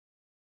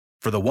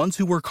For the ones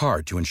who work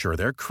hard to ensure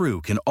their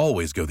crew can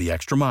always go the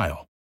extra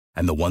mile,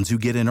 and the ones who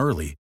get in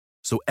early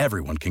so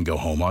everyone can go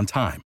home on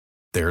time,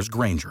 there's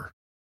Grainger,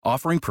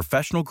 offering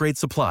professional-grade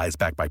supplies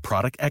backed by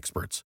product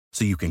experts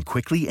so you can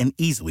quickly and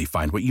easily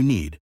find what you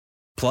need.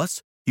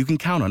 Plus, you can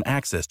count on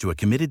access to a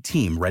committed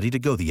team ready to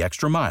go the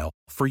extra mile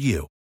for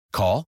you.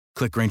 Call,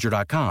 click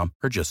Grainger.com,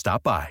 or just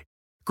stop by.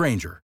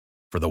 Grainger,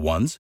 for the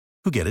ones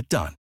who get it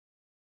done.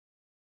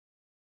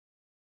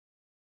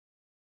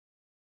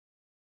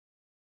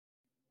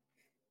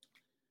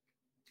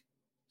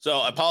 So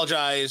I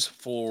apologize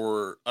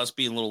for us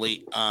being a little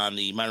late on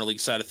the minor league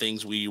side of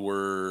things. We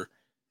were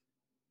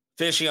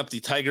finishing up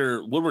the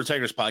Woodward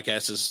Tigers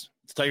podcast as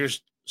the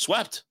Tigers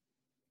swept.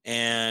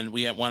 And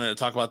we wanted to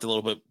talk about that a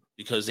little bit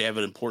because they have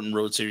an important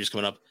road series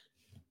coming up.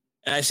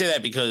 And I say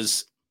that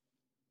because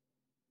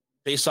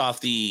based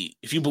off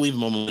if you believe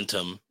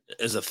momentum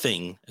as a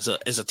thing,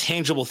 as a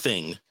tangible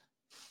thing,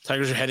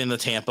 Tigers are heading to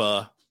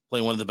Tampa,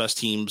 playing one of the best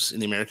teams in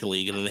the American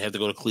League, and then they have to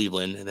go to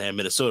Cleveland, and they have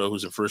Minnesota,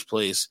 who's in first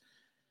place.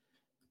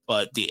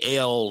 But the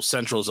AL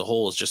Central as a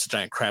whole is just a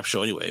giant crap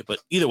show anyway. But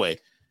either way,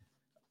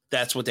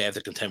 that's what they have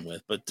to contend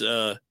with. But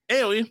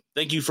anyway,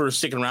 thank you for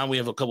sticking around. We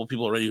have a couple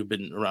people already who've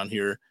been around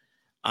here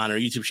on our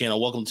YouTube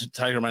channel. Welcome to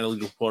Tiger Minor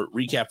League Report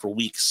recap for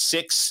Week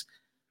 6.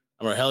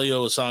 I'm Rogelio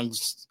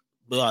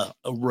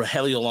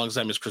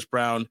alongside Miss Chris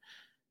Brown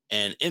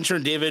and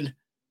intern David.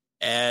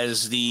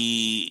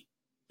 Right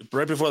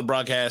before the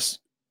broadcast,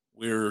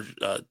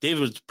 David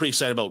was pretty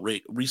excited about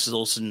Reese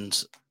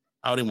Olson's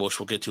outing, which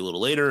we'll get to a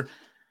little later.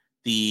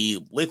 The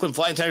Lakeland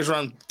Flying Tigers were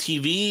on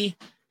TV,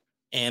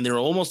 and they were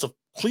almost a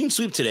clean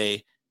sweep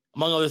today,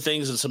 among other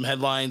things, and some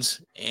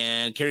headlines.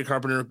 And Kerry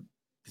Carpenter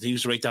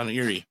continues to break down in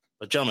Erie.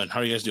 But, gentlemen, how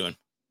are you guys doing?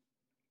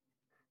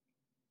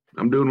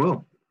 I'm doing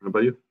well. How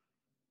about you?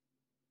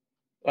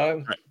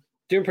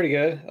 Doing pretty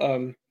good.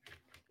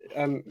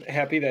 I'm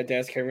happy that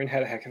Daz Cameron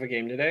had a heck of a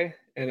game today.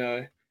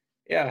 And,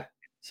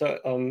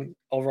 so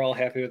overall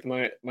happy with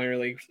my minor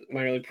league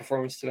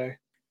performance today.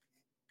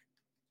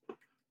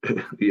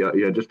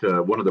 Yeah. Just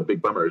one of the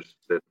big bummers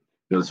that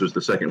this was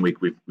the second week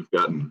we've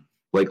gotten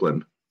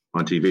Lakeland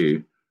on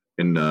TV,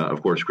 and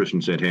of course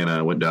Christian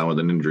Santana went down with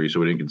an injury, so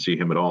we didn't get to see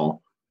him at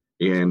all.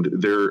 And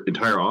their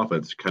entire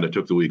offense kind of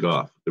took the week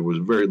off. There was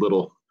very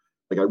little.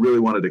 Like I really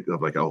wanted to. I'm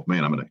like, oh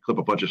man, I'm going to clip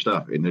a bunch of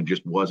stuff, and there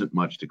just wasn't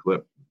much to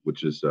clip,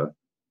 which is,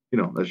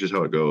 that's just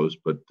how it goes.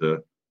 But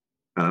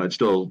it's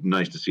still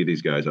nice to see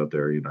these guys out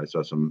there. I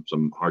saw some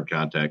hard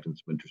contact and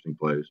some interesting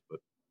plays, but.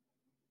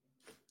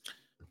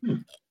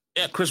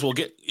 Yeah,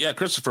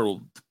 Christopher,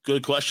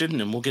 good question.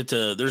 And we'll get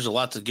to, there's a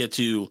lot to get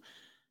to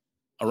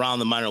around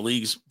the minor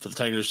leagues for the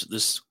Tigers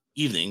this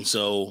evening.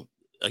 So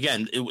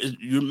again,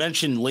 you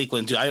mentioned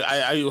Lakeland too.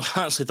 I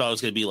honestly thought it was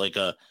going to be like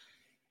a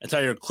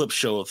entire clip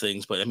show of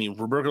things, but I mean,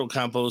 Roberto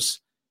Campos,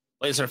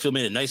 right center field,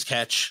 made a nice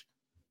catch.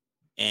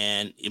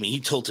 And I mean, he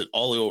tilted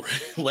all the way over,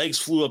 legs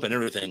flew up and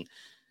everything.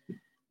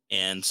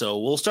 And so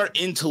we'll start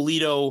in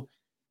Toledo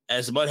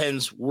as the Mud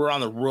Hens were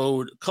on the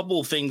road. A couple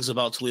of things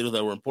about Toledo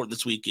that were important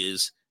this week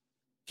is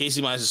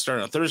Casey Mize is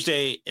starting on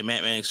Thursday and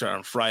Matt Manning starting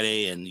on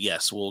Friday. And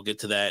yes, we'll get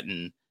to that.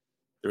 And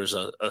there's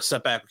a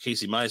setback with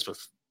Casey Mize, but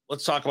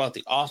let's talk about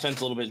the offense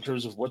a little bit in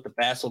terms of what the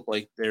bats look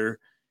like there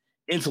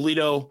in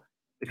Toledo,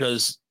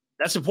 because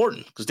that's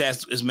important. Because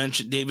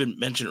David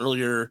mentioned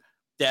earlier,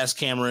 Daz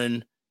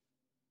Cameron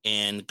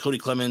and Cody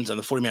Clemens on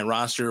the 40-man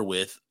roster,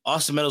 with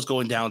Austin Meadows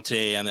going down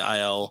today on the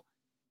IL,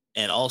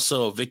 and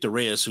also Victor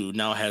Reyes, who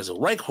now has a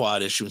right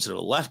quad issue instead of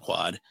a left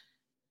quad.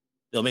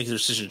 They'll make their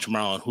decision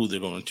tomorrow on who they're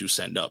going to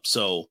send up.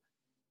 So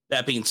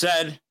that being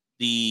said,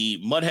 the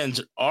Mud Hens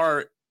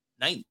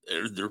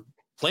they're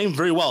playing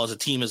very well as a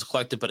team, as a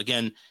collective. But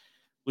again,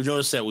 we've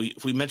noticed that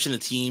if we mention the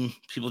team,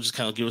 people just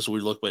kind of give us a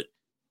weird look. But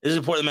it is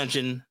important to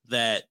mention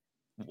that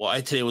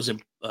why today was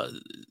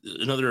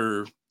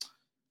another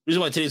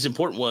reason why today is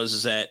important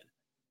is that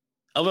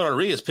Elvin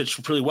Rodriguez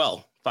pitched pretty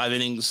well. 5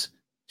 innings,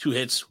 2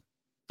 hits,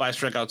 5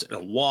 strikeouts, and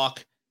a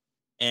walk.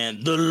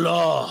 And the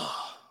law.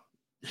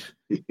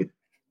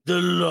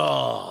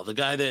 The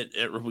guy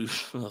that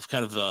we've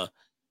kind of had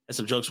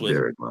some jokes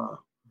with.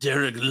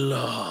 Derek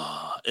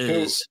Law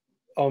is.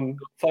 Fun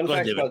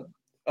fact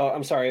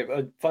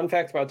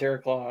about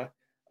Derek Law.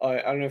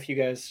 I don't know if you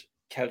guys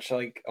catch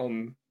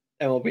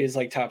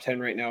MLB's top 10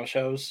 right now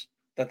shows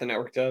that the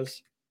network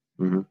does.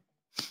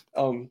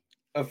 Mm-hmm.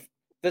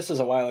 This is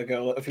a while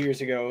ago, a few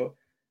years ago.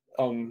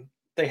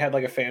 They had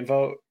a fan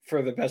vote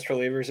for the best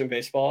relievers in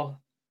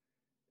baseball.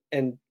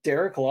 And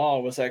Derek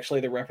Law was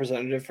actually the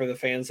representative for the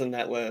fans in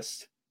that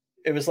list.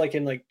 It was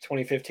in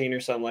 2015 or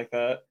something like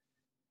that.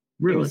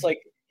 Really?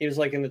 He was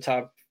in the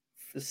top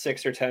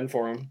 6 or 10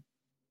 for him.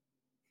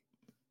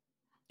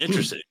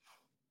 Interesting.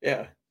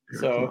 Yeah.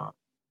 So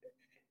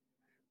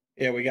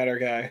yeah, we got our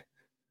guy.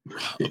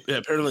 Yeah,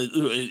 apparently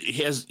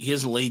he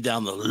hasn't laid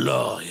down the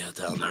law yet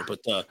down there. But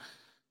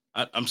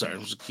I'm sorry,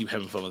 I'm just keep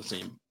having fun with the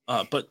name.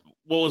 But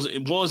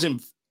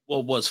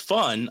what was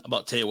fun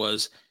about today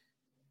was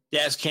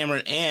Daz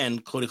Cameron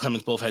and Cody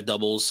Clemens both had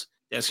doubles.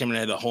 Daz Cameron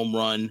had a home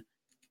run.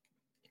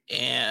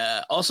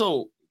 And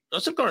also,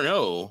 Dustin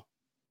Garneau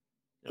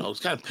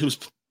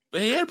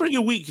he had a pretty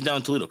good week down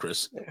in Toledo,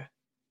 Chris.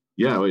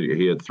 Yeah,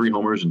 he had 3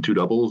 homers and 2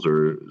 doubles,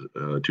 or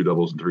 2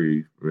 doubles and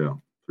 3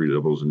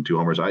 doubles and 2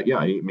 homers.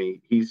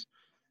 He's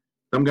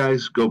some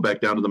guys go back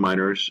down to the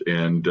minors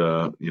and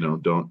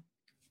don't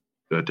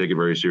take it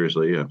very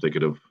seriously. I'm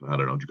thinking of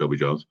Jacoby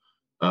Jones,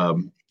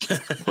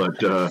 but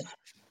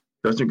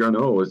Dustin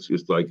Garneau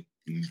is like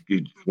he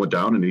went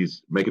down and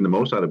he's making the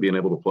most out of being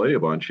able to play a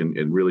bunch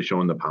and really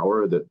showing the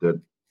power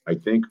that I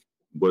think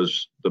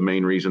was the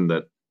main reason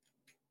that.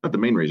 Not the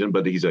main reason,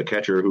 but he's a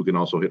catcher who can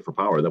also hit for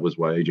power. That was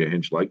why A.J.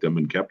 Hinch liked him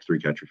and kept 3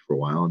 catchers for a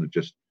while. And he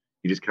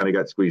just kind of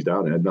got squeezed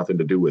out. It had nothing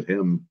to do with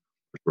him,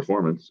 his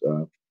performance.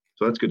 So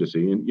that's good to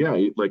see. And yeah,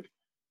 it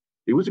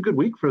was a good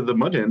week for the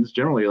Mud Hens.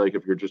 Generally, like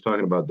if you're just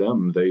talking about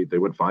them, they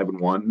went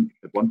 5-1.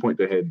 At one point,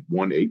 they had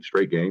won 8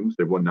 straight games.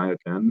 They've won 9 of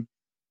 10.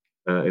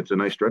 It's a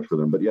nice stretch for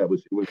them. But yeah, it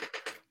was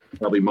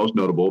probably most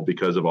notable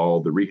because of all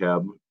the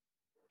rehab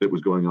that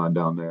was going on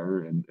down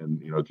there. And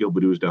Akil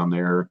Badu's down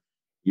there.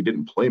 He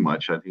didn't play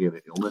much. I think he had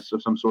an illness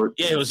of some sort.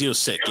 Yeah, he was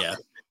sick. Yeah.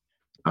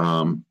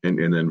 And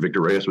then Victor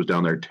Reyes was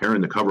down there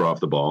tearing the cover off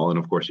the ball, and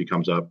of course he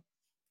comes up,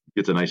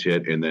 gets a nice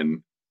hit, and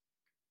then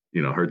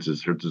hurts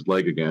his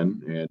leg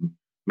again. And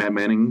Matt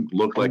Manning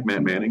looked like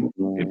Matt Manning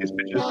in his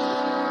pitches,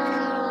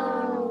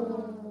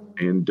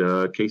 and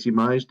Casey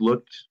Mize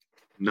looked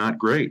not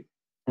great.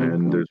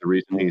 And there's a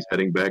reason he's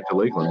heading back to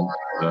Lakeland.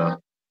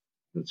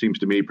 It seems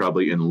to me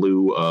probably in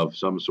lieu of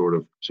some sort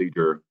of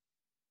procedure.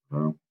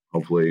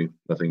 Hopefully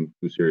nothing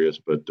too serious,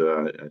 but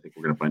I think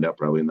we're going to find out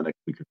probably in the next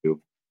week or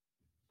 2.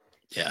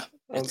 Yeah,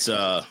 it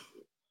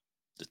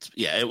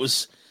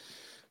was.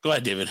 Go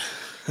ahead, David.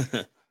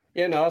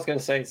 Yeah, no, I was going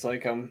to say it's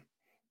like I'm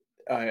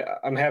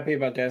happy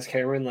about Daz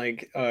Cameron.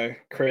 Like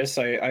Chris,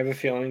 I have a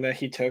feeling that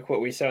he took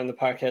what we said on the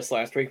podcast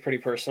last week pretty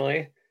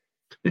personally.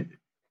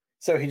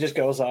 So he just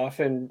goes off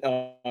and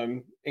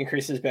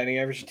increases batting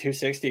average to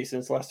 260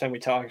 since the last time we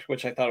talked,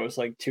 which I thought it was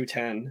like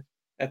 210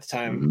 at the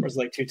time. Mm-hmm. It was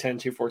like 210,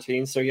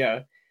 214. So yeah.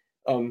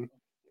 Ryan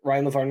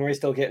LaVarnway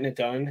still getting it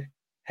done.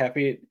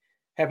 Happy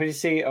to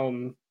see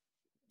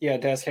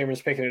Daz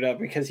Cameron's picking it up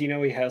because he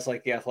has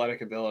like the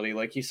athletic ability.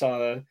 Like you saw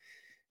the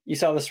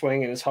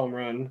swing in his home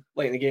run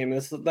late in the game.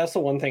 That's the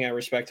one thing I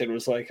respected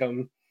was like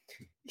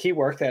he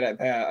worked that at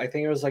bat. I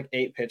think it was like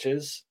 8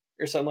 pitches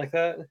or something like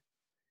that.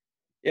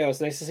 Yeah, it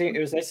was nice to see. It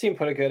was nice to see him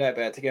put a good at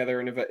bat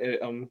together, and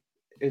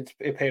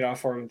it paid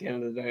off for him at the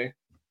end of the day.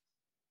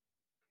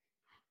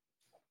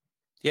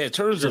 Yeah, in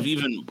terms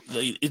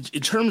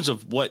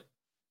of what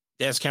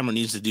Daz Cameron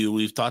needs to do,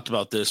 we've talked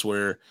about this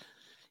where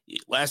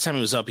last time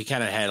he was up, he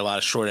kind of had a lot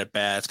of short at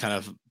bats, kind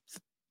of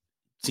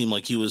seemed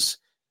like he was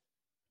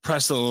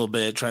pressing a little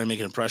bit, trying to make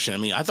an impression. I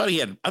mean, I thought he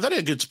had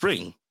a good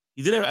spring.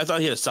 I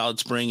thought he had a solid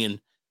spring,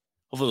 and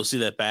hopefully we'll see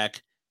that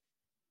back.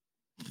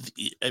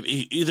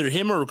 Either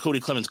him or Cody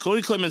Clemens.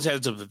 Cody Clemens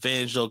has an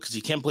advantage though because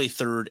he can play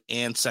third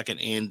and second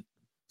and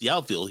the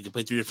outfield. He can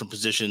play 3 different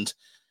positions,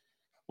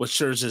 which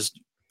serves as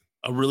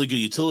a really good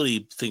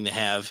utility thing to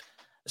have,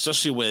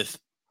 especially with,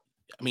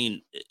 I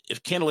mean,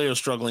 if Candelario's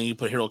struggling, you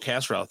put Harold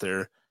Castro out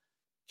there.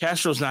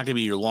 Castro's not going to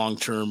be your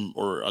long-term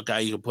or a guy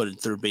you can put in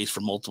third base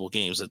for multiple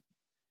games.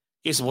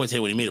 Case in point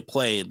today, when he made a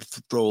play and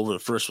throw over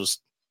at first was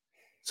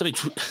somebody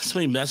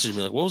messaged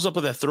me like, what was up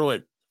with that throw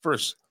at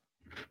first?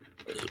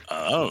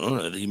 I don't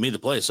know. He made the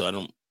play, so I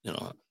don't,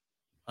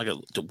 I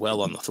got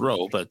well on the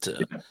throw, but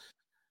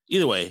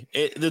either way,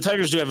 the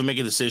Tigers do have to make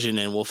a decision,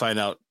 and we'll find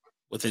out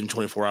within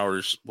 24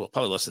 hours, well,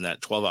 probably less than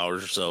that, 12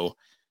 hours or so,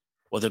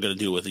 what they're going to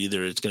do with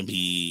either it's going to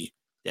be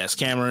Daz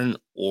Cameron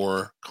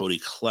or Cody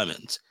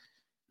Clemens.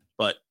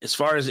 But as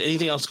far as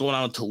anything else going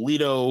on in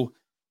Toledo,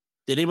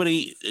 did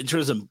anybody, in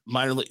terms of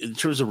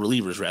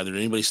relievers, rather, did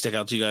anybody stick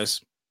out to you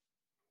guys?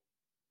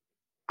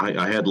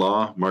 I had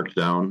Law marked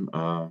down.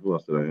 Who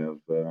else did I have?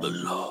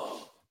 The Law.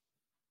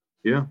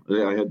 Yeah,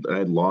 I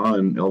had Law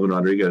and Elvin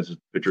Rodriguez as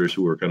pitchers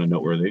who were kind of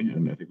noteworthy,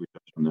 and I think we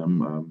touched on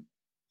them.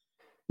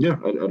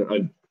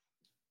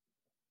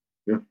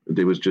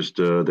 It was just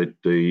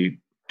they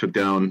took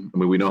down. I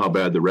mean, we know how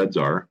bad the Reds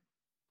are,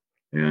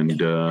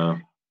 and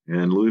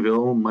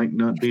Louisville might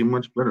not be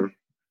much better.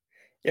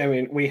 Yeah, I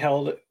mean, we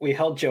held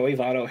Joey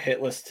Votto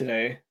hitless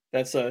today.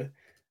 That's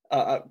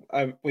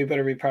we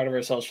better be proud of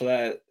ourselves for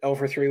that. 0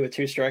 for 3 with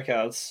 2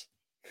 strikeouts.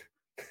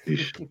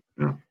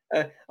 Yeah.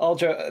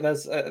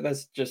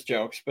 That's just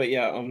jokes, but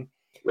yeah.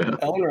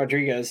 Elvin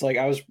Rodriguez, like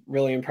I was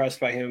really impressed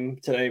by him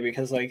today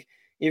because like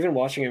even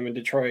watching him in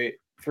Detroit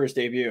for his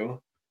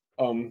debut,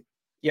 I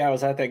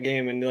was at that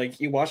game and like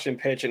you watched him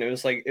pitch and it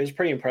was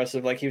pretty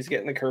impressive. Like he was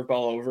getting the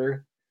curveball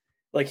over,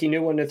 like he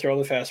knew when to throw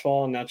the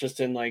fastball and not just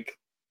in like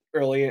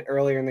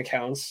earlier in the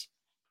counts.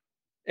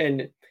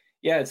 And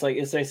yeah, it's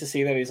nice to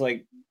see that he's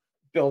like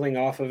building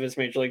off of his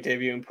major league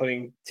debut and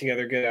putting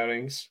together good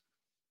outings.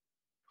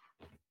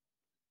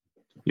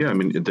 Yeah, I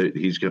mean,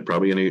 he's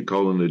probably going to get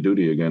called into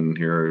duty again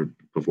here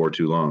before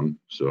too long.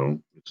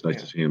 So it's nice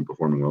to see him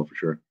performing well for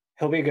sure.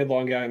 He'll be a good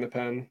long guy in the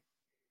pen.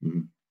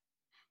 Mm-hmm.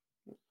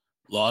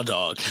 Law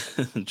Dog,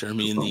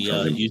 Jeremy in the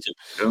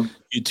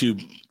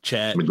YouTube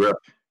chat. McGriff.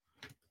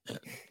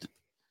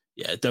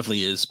 Yeah, Yeah, it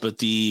definitely is. But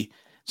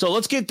so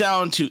let's get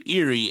down to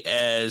Erie,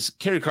 as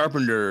Kerry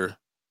Carpenter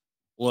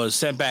was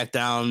sent back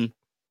down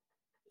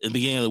in the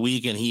beginning of the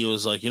week, and he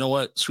was like, you know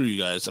what? Screw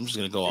you guys. I'm just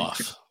going to go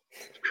off.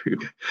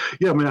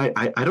 Yeah, I mean,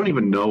 I don't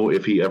even know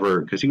if he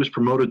ever, because he was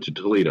promoted to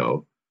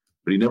Toledo,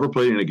 but he never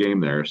played in a game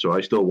there. So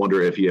I still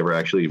wonder if he ever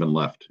actually even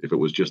left, if it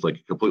was just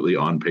like completely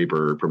on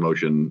paper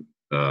promotion,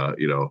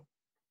 for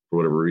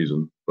whatever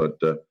reason. But,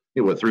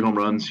 3 home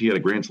runs? He had a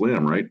grand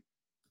slam, right?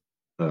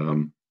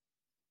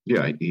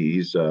 Yeah,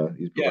 he's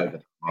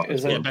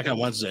back on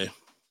Wednesday.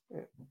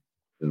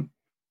 Yeah.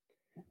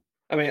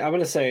 I mean, I'm going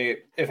to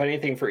say, if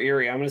anything for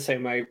Erie, I'm going to say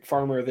my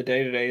farmer of the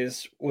day today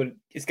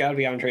it's got to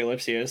be Andre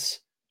Lipsius.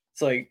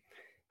 It's like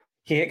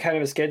he hit kind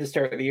of a skid to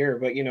start the year,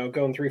 but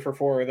going 3 for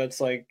 4, that's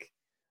like,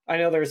 I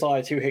know there's a lot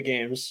of 2-hit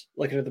games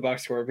looking at the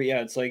box score, but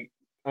yeah, it's like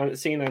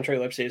seeing Andre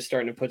Lipsius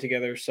starting to put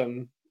together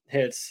some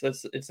hits.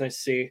 It's nice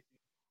to see.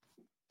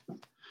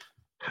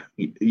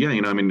 Yeah,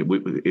 I mean,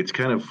 it's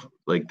kind of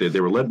like they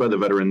were led by the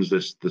veterans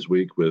this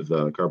week with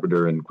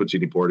Carpenter and Quincy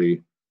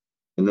Deporte.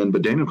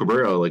 But Daniel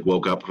Cabrera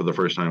woke up for the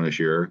first time this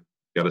year,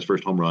 got his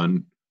first home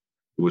run.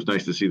 It was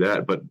nice to see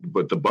that.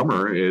 But the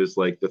bummer is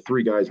the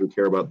 3 guys we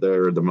care about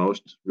there the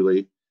most,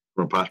 really,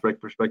 from a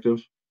prospect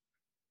perspective,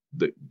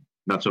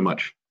 not so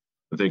much.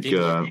 I think.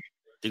 What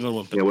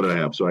did I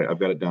have? So I've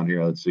got it down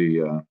here. Let's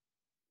see.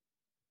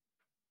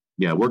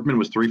 Workman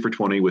was 3 for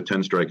 20 with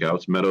 10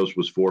 strikeouts. Meadows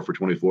was 4 for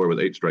 24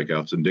 with 8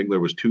 strikeouts, and Dingler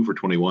was 2 for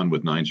 21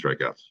 with 9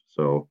 strikeouts.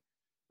 So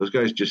those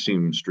guys just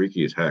seem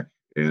streaky as heck.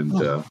 And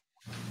well,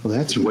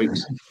 that's waiting.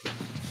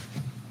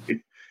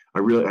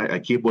 I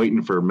keep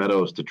waiting for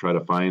Meadows to try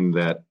to find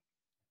that.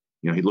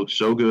 He looked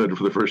so good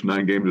for the first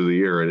 9 games of the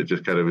year, and it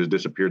just kind of has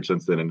disappeared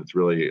since then. And it's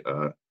really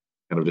kind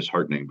of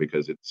disheartening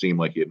because it seemed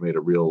like he had made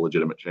a real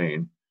legitimate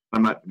change.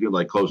 I'm not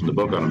closing the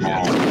book on him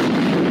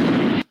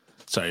all.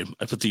 Sorry,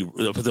 I put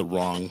the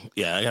wrong.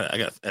 Yeah, I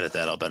got to edit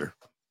that out better.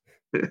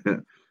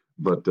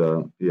 But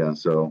so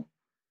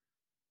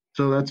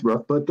that's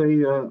rough. But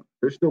they're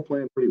still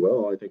playing pretty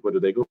well. I think. What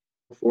did they go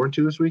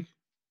 4-2 this week?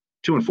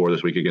 2-4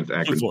 this week against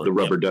Akron, the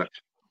Rubber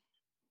Ducks.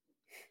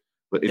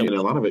 But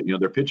a lot of it,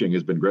 their pitching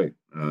has been great.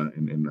 And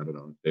I don't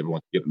know, David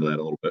wants to get into that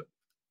a little bit.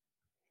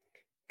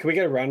 Can we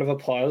get a round of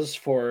applause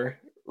for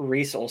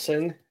Reese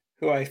Olson,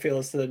 who I feel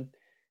is the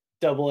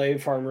Double-A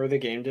farmer of the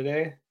game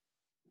today,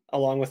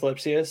 along with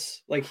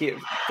Lipsius?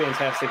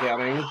 Fantastic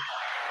outing.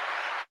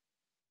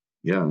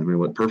 Yeah, I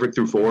mean, perfect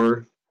through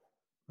 4,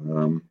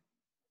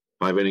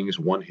 5 innings,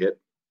 1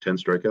 hit, 10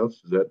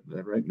 strikeouts. Is that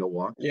right? No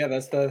walks? Yeah,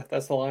 that's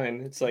the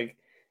line. It's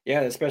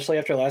especially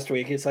after last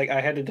week. It's I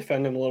had to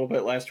defend him a little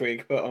bit last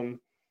week, but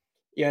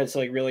it's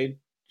really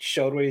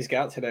showed what he's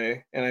got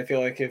today. And I feel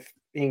like if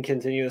he can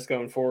continue this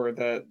going forward,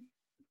 that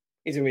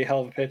he's gonna be a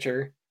hell of a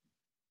pitcher.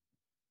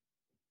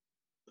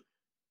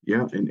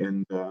 Yeah,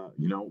 and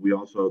they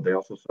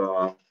also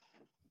saw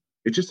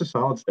it's just a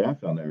solid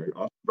staff down there.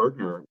 Austin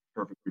Bergner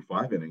perfect through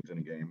 5 innings in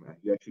a game.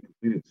 He actually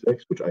completed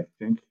 6, which I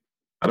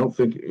don't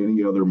think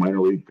any other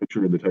minor league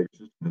pitcher in the Tiger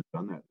system has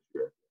done that this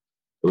year.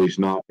 At least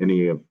not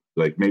any of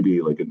maybe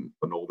an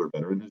older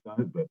veteran has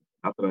done it, but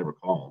not that I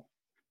recall.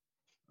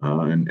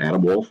 And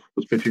Adam Wolf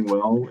was pitching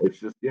well. It's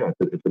just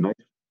it's a nice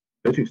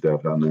pitching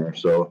staff down there.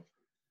 So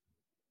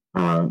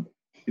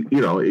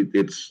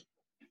it's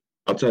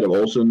outside of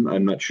Olsen,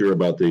 I'm not sure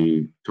about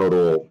the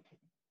total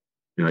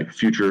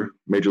future,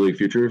 major league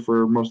future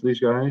for most of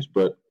these guys,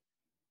 but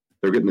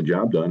they're getting the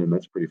job done, and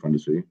that's pretty fun to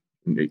see.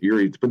 And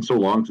Erie, it's been so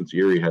long since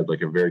Erie had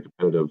a very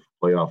competitive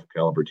playoff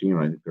caliber team.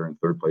 I think they're in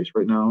 3rd place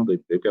right now.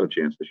 They've got a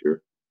chance this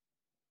year.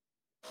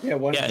 Yeah,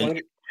 one.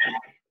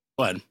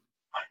 One.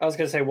 I was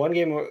gonna say one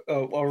game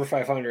over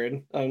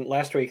 500.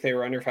 Last week they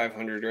were under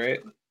 500, right?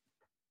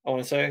 I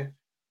want to say,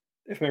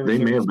 if memory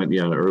they may have been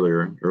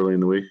early in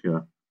the week. Yeah.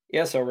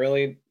 Yeah, so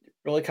really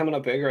coming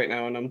up big right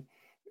now, and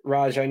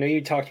Raj, I know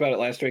you talked about it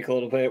last week a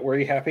little bit. Were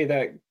you happy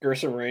that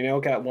Gerson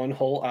Moreno got 1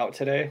 hole out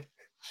today?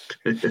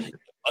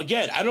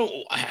 Again,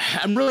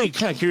 I'm really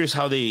kind of curious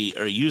how they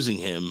are using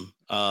him.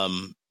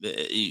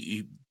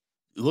 You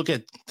look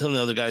at some of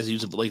the other guys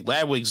using,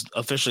 Ladwig's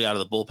officially out of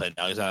the bullpen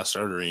now. He's not a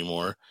starter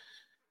anymore.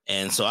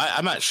 And so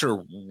I'm not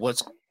sure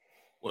what's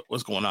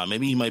going on.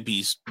 Maybe he might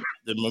be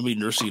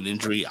nursing an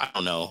injury. I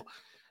don't know.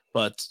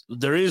 But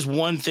there is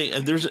one thing.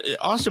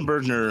 Austin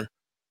Bergner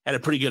had a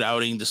pretty good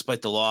outing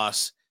despite the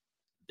loss.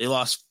 They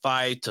lost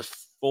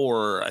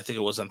 5-4, I think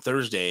it was on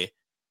Thursday.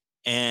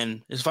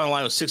 And his final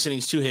line was 6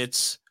 innings, 2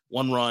 hits,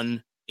 1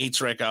 run, 8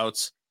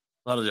 strikeouts,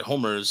 a lot of the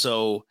homers.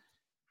 So,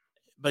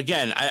 but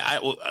again,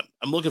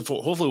 I'm looking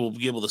for. Hopefully, we'll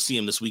be able to see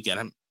him this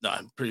weekend.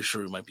 I'm pretty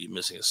sure he might be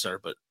missing a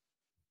start, but.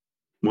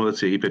 Well, let's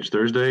see. He pitched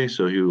Thursday,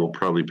 so he will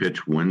probably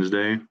pitch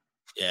Wednesday.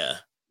 Yeah.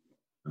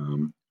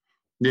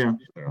 Yeah.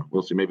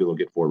 We'll see. Maybe they'll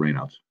get 4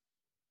 rainouts.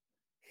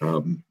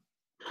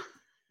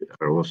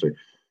 We'll see.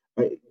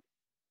 I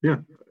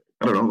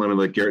don't know. I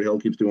mean, Garrett Hill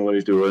keeps doing what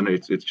he's doing.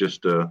 It's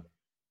just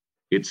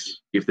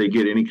if they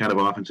get any kind of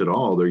offense at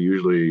all, they're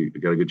usually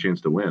got a good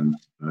chance to win.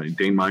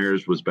 Dane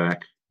Myers was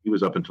back. He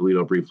was up in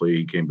Toledo briefly.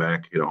 He came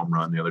back, hit a home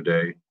run the other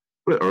day,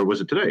 or was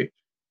it today?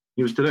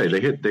 He was today. They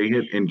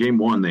hit in game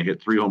one. They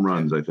hit 3 home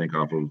runs, I think,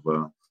 off of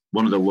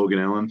one of the Logan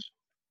Allens.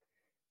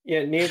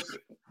 Yeah,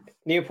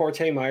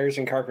 Neoporte, Myers,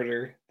 and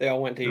Carpenter. They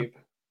all went deep.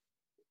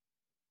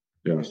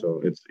 Yeah, so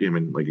it's, I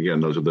mean, like,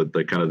 again, those are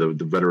the kind of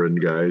the veteran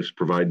guys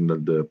providing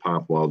the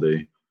pop while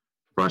the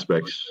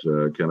prospects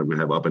kind of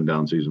have up and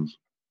down seasons.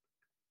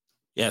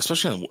 Yeah,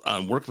 especially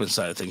on Workman's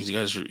side of things.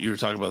 You were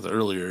talking about that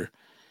earlier.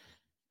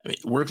 I mean,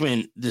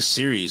 Workman, this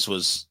series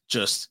was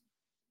just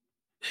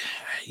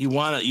he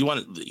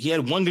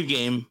had one good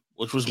game,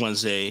 which was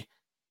Wednesday.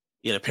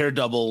 He had a pair of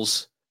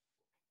doubles.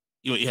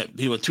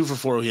 He went 2 for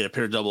 4. He had a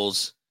pair of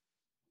doubles,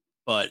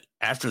 but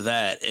after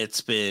that,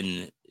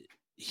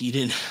 he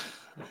didn't.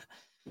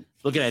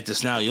 Looking at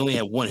this now, he only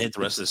had 1 hit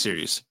the rest of the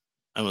series.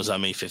 I was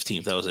on May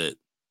 15th. That was it.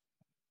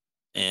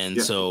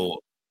 And so,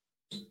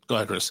 go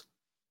ahead, Chris.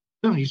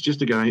 No, he's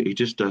just a guy. He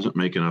just doesn't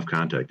make enough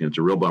contact, and it's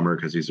a real bummer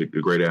because he's a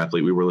great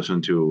athlete. We were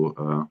listening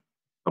to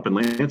up in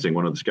Lansing,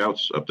 one of the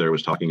scouts up there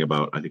was talking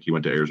about. I think he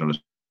went to Arizona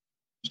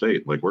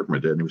State, like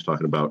Workman did, and he was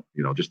talking about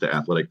just the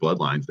athletic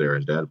bloodlines there.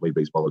 His dad played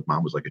baseball. His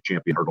mom was like a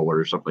champion hurdler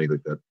or something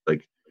like that.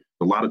 Like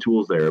a lot of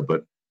tools there,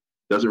 but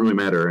doesn't really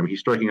matter. I mean, he's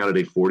striking out at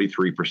a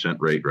 43%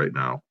 rate right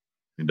now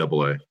in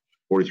AA.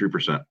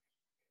 43%.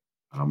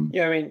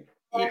 Yeah, I mean,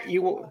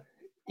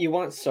 you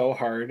want so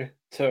hard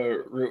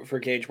to root for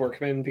Gage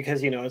Workman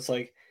because it's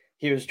like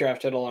he was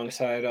drafted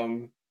alongside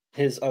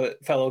his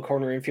fellow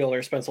corner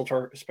infielder Spencer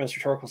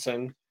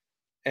Torkelson,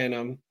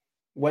 and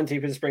went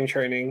deep in spring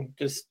training.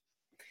 Just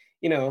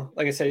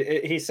like I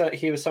said,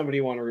 he was somebody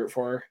you want to root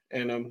for,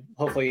 and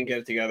hopefully you can get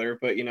it together.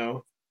 But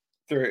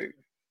through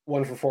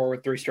 1 for 4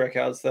 with 3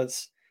 strikeouts,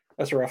 that's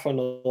a rough one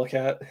to look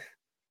at.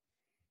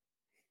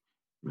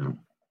 Yeah.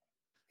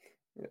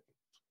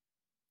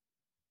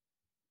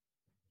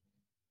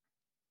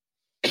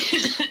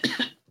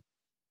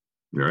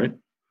 You all right?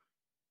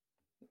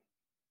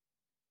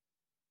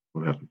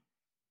 What happened?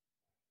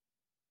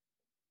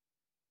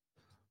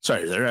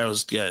 Sorry, there. I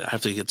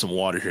have to get some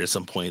water here at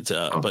some point.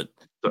 But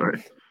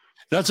sorry,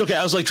 that's okay.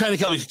 I was like trying to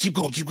tell you, keep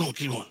going. Yeah,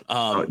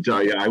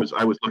 I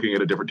was looking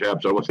at a different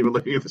tab, so I wasn't even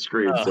looking at the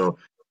screen. So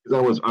I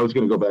was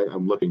going to go back.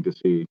 I'm looking to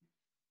see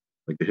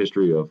like the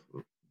history of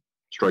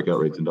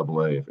strikeout rates in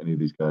AA. If any of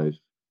these guys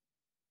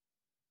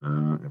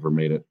ever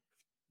made it.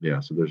 Yeah,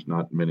 so there's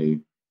not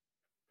many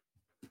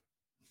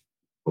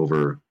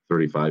over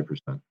 35%.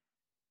 I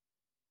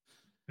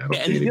don't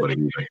see anybody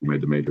who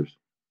made the majors.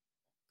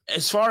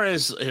 As far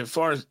as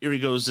Erie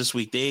goes this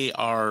week, they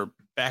are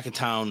back in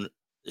town.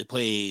 They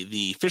play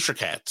the Fisher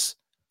Cats,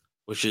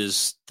 which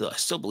is I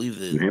still believe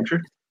New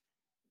Hampshire.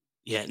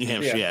 Yeah, New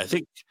Hampshire. Yeah, I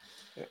think.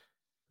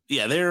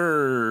 Yeah,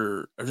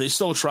 are they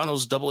still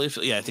Toronto's AA?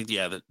 Yeah, I think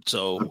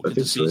so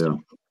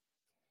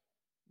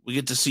we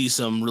get to see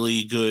some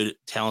really good,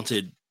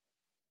 talented.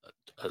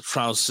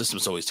 Toronto's system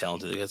is always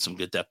talented. They got some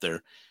good depth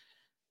there.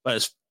 But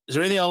is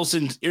there anything else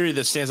in Erie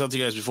that stands out to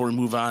you guys before we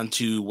move on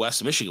to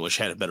West Michigan, which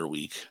had a better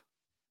week?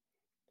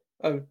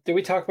 Did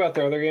we talk about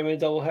their other game in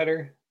the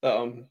doubleheader?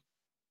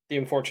 The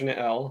unfortunate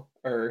L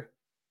or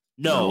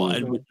no,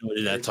 I did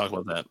not talk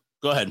about that.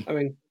 Go ahead. I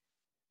mean,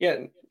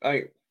 yeah,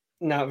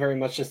 not very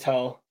much to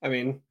tell. I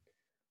mean,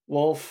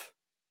 Wolf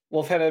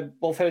had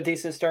a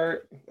decent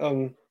start.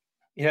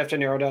 You have to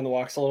narrow down the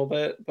walks a little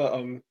bit, but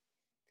 1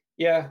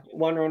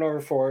 run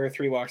over 4,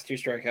 3 walks, 2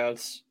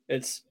 strikeouts.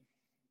 It's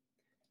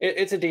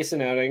a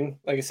decent outing.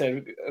 Like I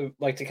said, I'd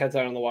like to cut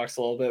down on the walks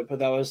a little bit, but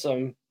that was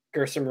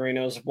Gerson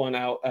Moreno's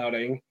 1-out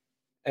outing.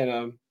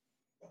 And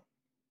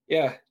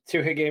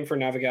 2-hit game for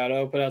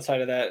Navigado, but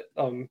outside of that,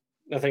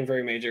 nothing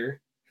very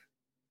major.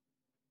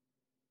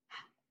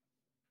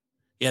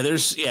 Yeah,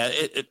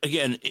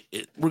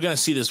 we're gonna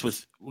see this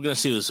with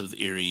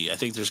Erie. I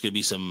think there's gonna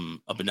be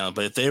some up and down,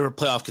 but if they were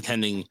playoff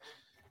contending,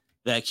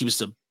 that keeps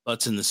the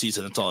butts in the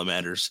season. That's all that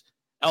matters.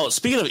 Oh,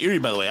 speaking of Erie,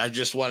 by the way, I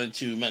just wanted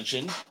to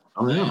mention.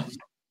 Oh yeah.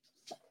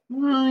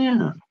 Oh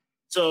yeah.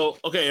 So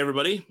okay,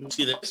 everybody, let's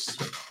see this.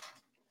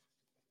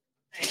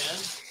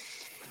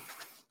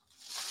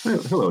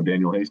 Hello,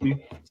 Daniel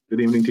Hasty. Good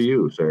evening to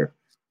you, sir.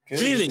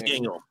 Good evening,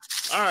 Daniel.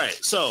 All right,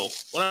 so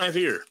what I have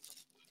here.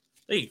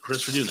 Thank you,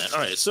 Chris, for doing that. All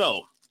right,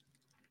 so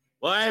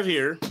what I have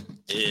here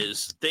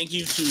is thank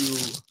you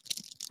to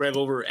Greg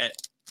over at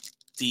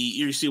the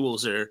Erie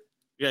Seawolves there,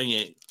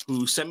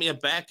 who sent me a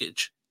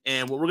package.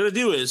 And what we're going to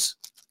do is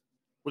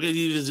we're going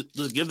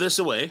to give this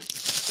away.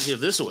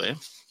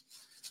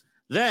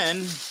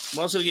 Then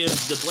we're also going to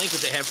give the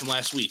blanket they had from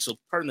last week. So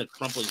pardon the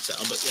crumpling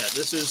sound, but yeah,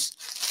 this is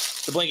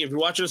the blanket. If you're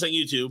watching us on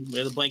YouTube, we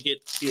have the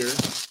blanket here.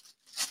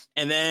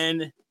 And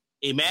then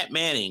a Matt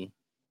Manning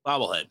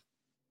bobblehead.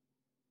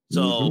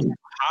 So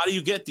how do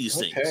you get these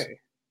things?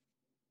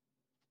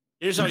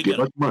 Here's how you get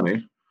them.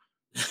 Money.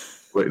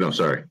 Wait, no,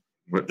 sorry.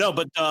 What? No,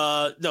 but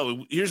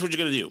no. Here's what you're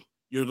gonna do.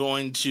 We're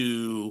gonna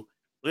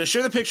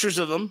share the pictures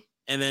of them,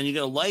 and then you're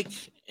gonna like.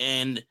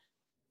 And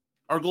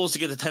our goal is to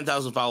get to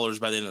 10,000 followers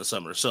by the end of the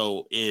summer.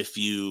 So if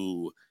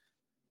you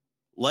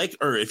like,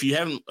 or if you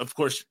haven't, of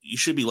course, you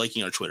should be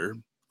liking our Twitter,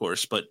 of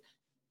course. But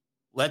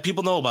let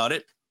people know about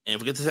it. And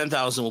if we get to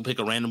 10,000, we'll pick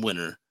a random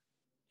winner,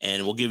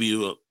 and we'll give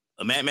you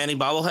a Matt Manning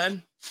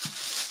bobblehead,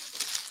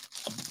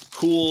 a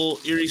cool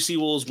Erie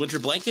Seawolves winter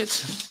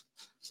blanket,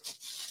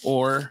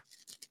 or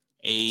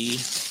a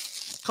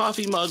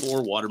coffee mug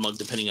or water mug,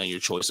 depending on your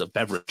choice of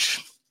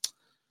beverage.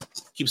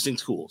 Keeps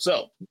things cool.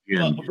 So,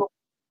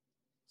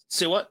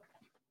 say what?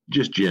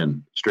 Just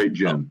gin, straight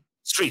gin.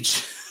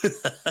 Straight.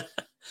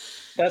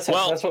 That's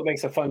what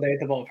makes a fun day at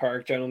the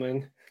ballpark,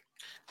 gentlemen.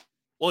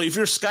 Well, if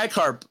you're a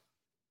Skycarp,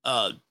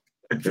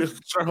 if you're a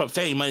Skycarp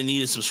fan, you might have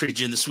needed some straight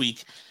gin this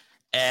week,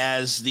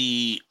 as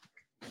the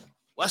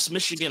West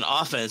Michigan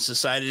offense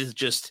decided to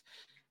just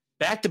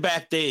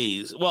back-to-back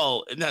days.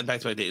 Well, not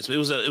back-to-back days, but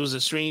it was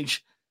a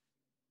strange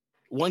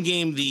one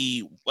game.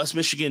 The West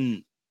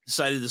Michigan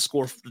decided to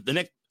score the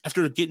next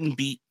after getting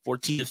beat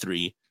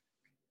 14-3.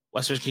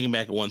 West Michigan came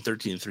back and won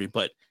 13-3,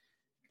 but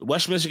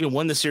West Michigan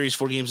won the series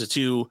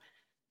 4-2,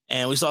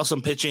 and we saw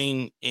some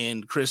pitching.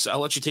 And Chris, I'll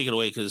let you take it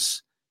away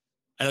because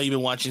I know you've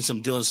been watching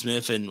some Dylan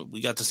Smith, and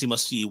we got to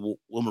see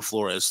Wilmer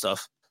Flores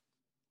stuff.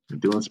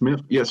 Dylan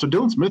Smith, yeah. So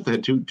Dylan Smith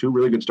had two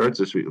really good starts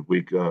this week.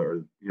 With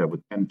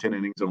 10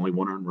 innings and only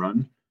 1 earned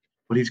run.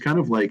 But he's kind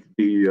of like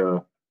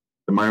the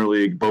minor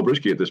league Bo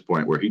Brisky at this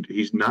point, where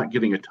he's not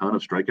getting a ton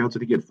of strikeouts. I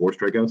think he had 4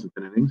 strikeouts in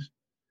 10 innings,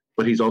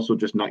 but he's also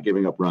just not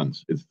giving up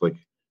runs. It's like,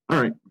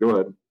 all right, go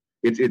ahead.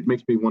 It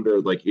makes me wonder,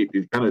 like,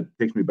 it kind of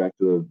takes me back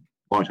to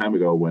a long time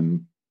ago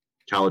when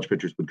college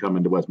pitchers would come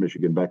into West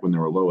Michigan back when they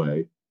were low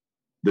A,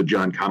 the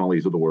John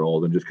Connollys of the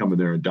world, and just come in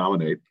there and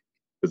dominate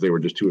because they were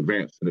just too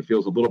advanced. And it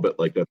feels a little bit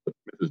like that's what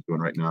Smith is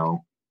doing right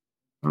now.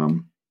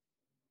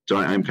 So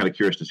I'm kind of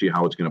curious to see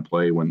how it's going to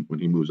play when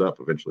he moves up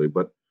eventually.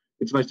 But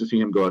it's nice to see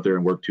him go out there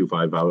and work 2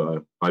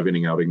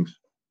 5-inning outings.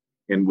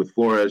 And with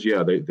Flores,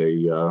 yeah,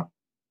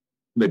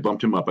 they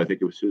bumped him up. I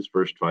think it was his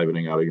first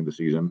 5-inning outing of the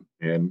season,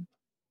 and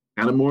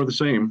kind of more of the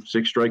same,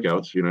 6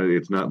 strikeouts. You know,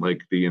 it's not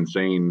like the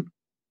insane.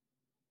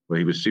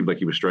 Well, seemed like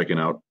he was striking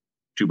out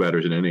 2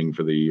 batters an inning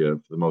for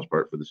the most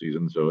part for the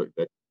season. So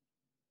that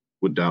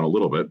went down a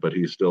little bit, but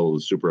he's still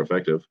super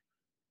effective.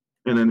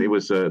 And then it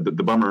was the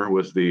bummer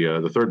was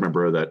the third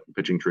member of that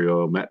pitching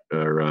trio,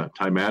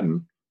 Ty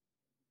Madden,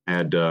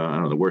 had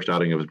the worst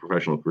outing of his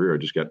professional career.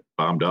 Just got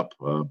bombed up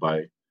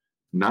by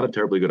not a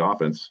terribly good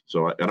offense.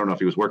 So I don't know if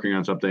he was working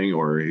on something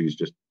or he's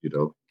just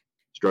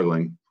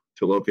struggling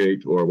to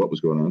locate or what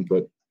was going on.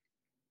 But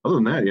other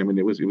than that, I mean,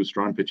 it was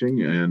strong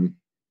pitching, and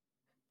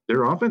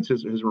their offense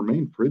has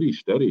remained pretty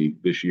steady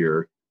this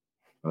year.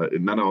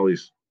 Not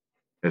always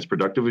as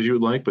productive as you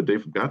would like, but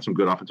they've got some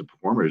good offensive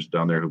performers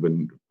down there who've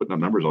been putting up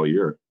numbers all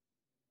year.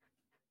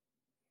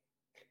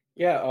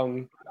 Yeah,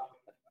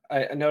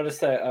 I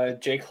noticed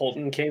that Jake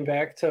Holton came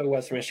back to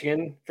West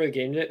Michigan for the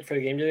game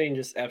today and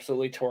just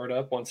absolutely tore it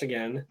up once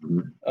again.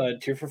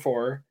 2 for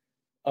 4.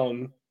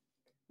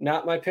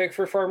 Not my pick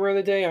for Farmer of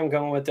the Day. I'm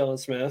going with Dylan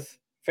Smith.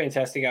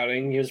 Fantastic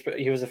outing. He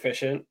was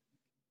efficient.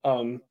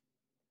 Right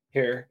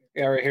here.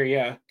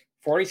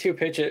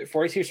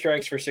 42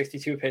 strikes for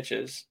 62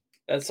 pitches.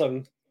 That's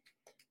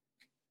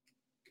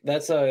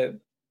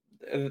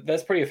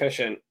pretty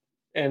efficient,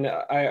 and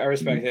I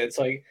respect it. It's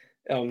like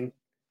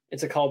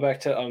it's a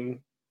callback to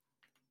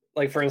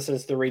like, for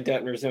instance, the Reed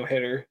Detmer's no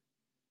hitter.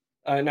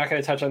 I'm not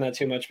going to touch on that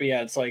too much, but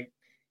yeah, it's like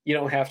you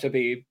don't have to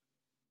be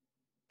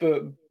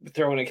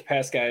throwing it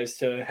past guys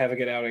to have a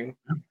good outing,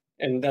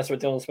 and that's what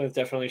Dylan Smith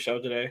definitely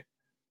showed today.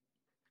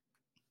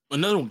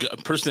 Another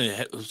person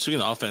that,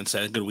 speaking of offense,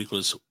 had a good week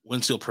was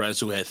Winfield Perez,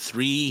 who had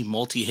 3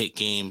 multi-hit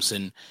games.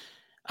 And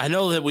I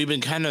know that we've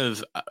been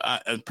personally,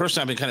 I've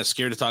been kind of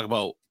scared to talk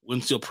about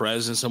Winfield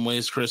Perez in some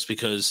ways, Chris,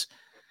 because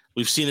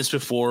we've seen this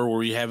before where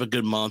we have a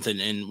good month,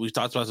 and we've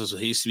talked about this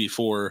with Hasty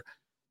before,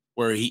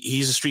 where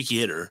he's a streaky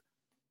hitter.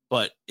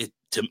 But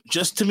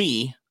to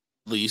me,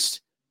 at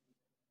least,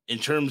 in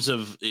terms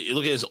of, you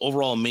look at his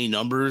overall main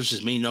numbers,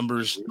 his main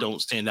numbers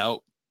don't stand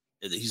out.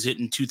 He's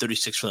hitting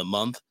 236 for the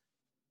month.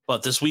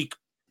 But this week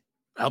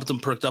helped him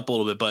perked up a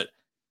little bit. But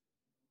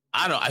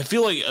I don't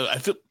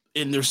know.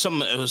 And there's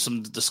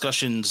some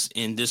discussions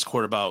in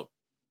Discord about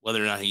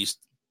whether or not he's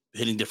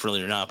hitting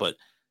differently or not. But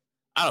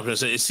I don't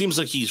know. It seems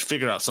like he's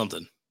figured out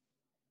something.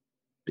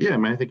 Yeah, I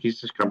mean, I think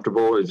he's just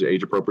comfortable. Is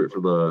age appropriate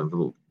for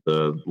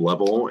the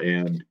level,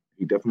 and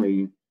he's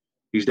definitely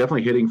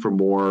hitting for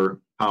more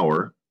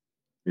power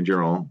in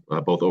general,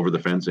 both over the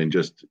fence and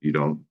just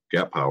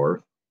gap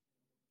power.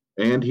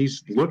 And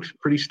he's looked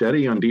pretty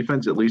steady on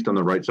defense, at least on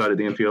the right side of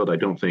the infield. I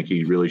don't think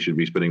he really should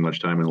be spending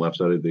much time on the left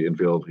side of the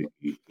infield.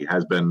 He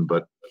has been,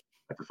 but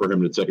I prefer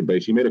him at second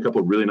base. He made a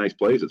couple of really nice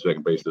plays at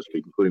second base this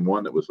week, including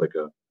one that was like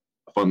a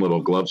fun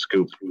little glove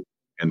scoop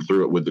and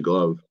threw it with the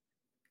glove.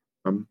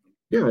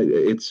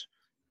 It's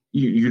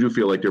you do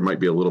feel like there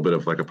might be a little bit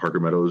of like a Parker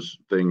Meadows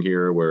thing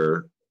here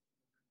where,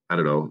 I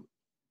don't know,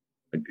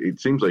 it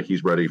seems like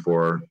he's ready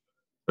for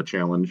a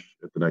challenge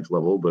at the next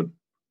level, but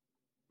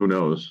who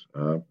knows?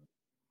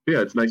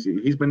 Yeah, it's nice.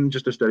 He's been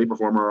just a steady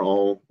performer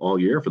all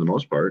year for the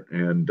most part.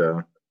 And,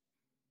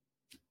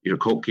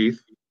 Colt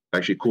Keith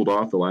actually cooled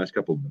off the last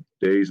couple of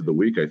days of the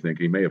week. I think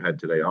he may have had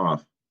today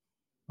off.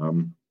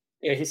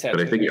 He's had.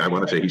 But I think I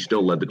want to say he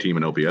still led the team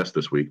in OPS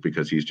this week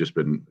because he's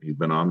been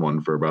on one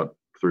for about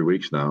 3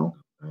 weeks now.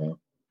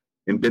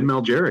 And Ben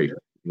Malgeri,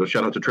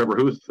 shout out to Trevor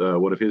Huth,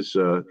 one of his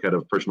kind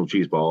of personal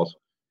cheese balls.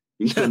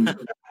 He's been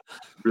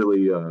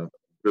really,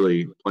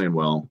 really playing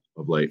well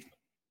of late.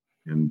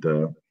 And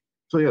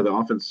so, yeah, the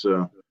offense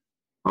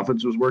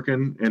was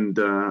working. And,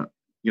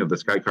 the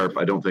Sky Carp,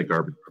 I don't think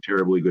are a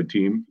terribly good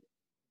team.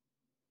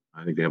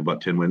 I think they have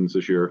about 10 wins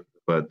this year.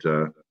 But,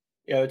 they're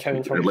 10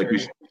 and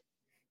 23.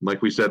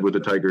 Like we said with the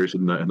Tigers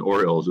and the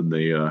Orioles in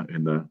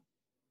the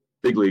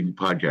Big League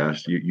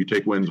podcast, you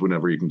take wins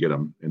whenever you can get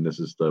them. And this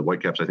is the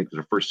Whitecaps, I think,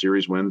 their first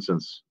series win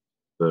since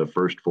the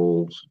first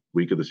full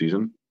week of the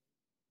season.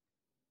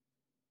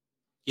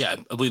 Yeah,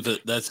 I believe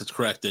that's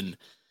correct. And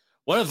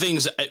one of the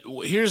things,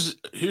 here's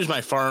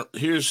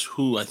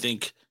who I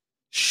think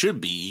should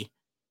be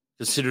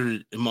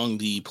considered among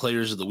the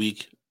players of the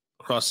week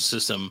across the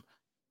system.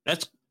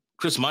 That's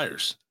Chris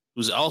Myers,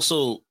 who's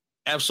also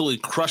absolutely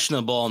crushing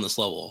the ball on this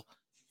level.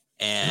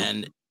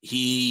 And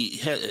he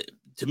had,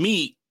 to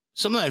me,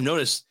 something I've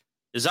noticed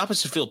is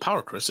opposite field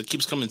power, Chris. It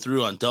keeps coming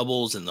through on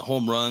doubles and the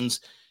home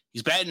runs.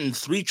 He's batting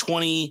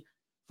 320,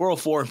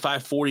 404, and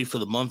 540 for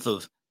the month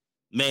of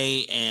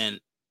May. And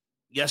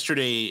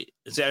yesterday,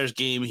 Saturday's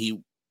game,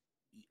 he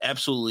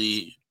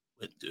absolutely,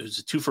 it was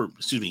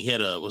a he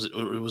had was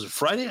it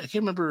Friday? I can't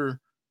remember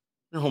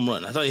the home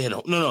run. I thought he had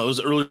it was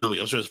early.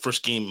 It was his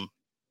first game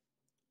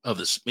of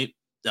this. Maybe,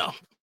 no,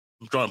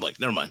 I'm drawing a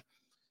blank. Never mind.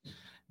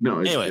 No,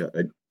 anyway.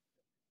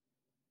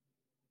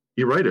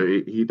 You're right.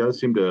 He does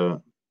seem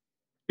to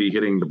be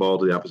hitting the ball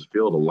to the opposite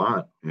field a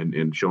lot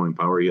and showing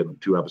power. He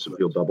had 2 opposite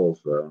field doubles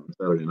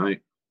Saturday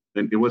night.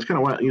 And it was kind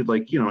of wild.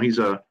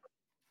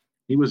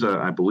 He was,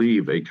 I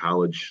believe, a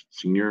college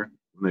senior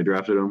when they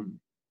drafted him.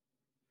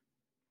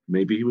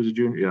 Maybe he was a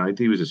junior. Yeah, I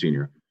think he was a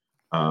senior.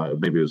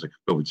 Maybe it was like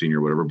a COVID senior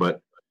or whatever.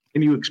 But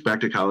can you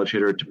expect a college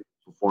hitter to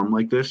perform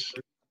like this?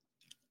 At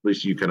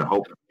least you kind of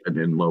hope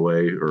in low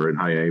A or in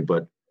high A.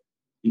 But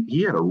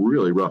he had a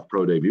really rough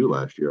pro debut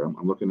last year.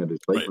 I'm looking at his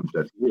Lakeland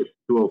stats. He had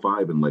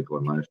 205 in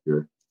Lakeland last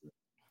year,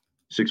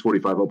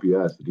 645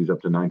 OPS. He's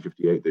up to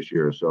 958 this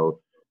year. So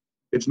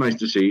it's nice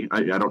to see.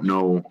 I don't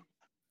know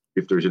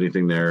if there's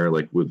anything there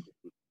like with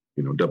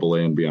Double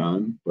A and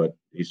beyond, but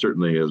he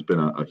certainly has been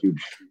a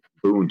huge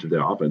boon to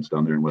the offense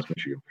down there in West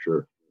Michigan for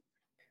sure.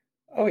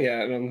 Oh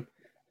yeah, and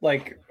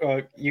like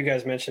you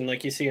guys mentioned,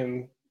 like you see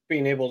him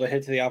being able to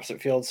hit to the opposite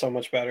field so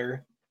much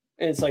better.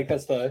 And it's like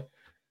that's the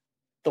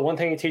one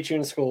thing they teach you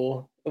in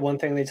school, the one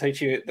thing they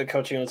teach you, the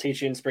coaching will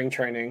teach you in spring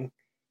training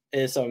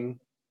is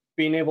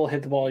being able to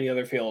hit the ball in the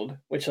other field,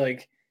 which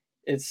like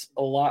it's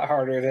a lot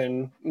harder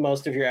than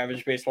most of your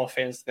average baseball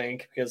fans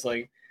think, because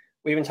like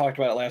we even talked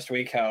about it last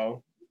week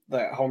how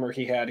that homer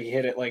he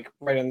hit it like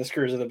right on the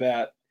screws of the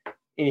bat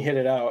and he hit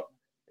it out.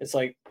 It's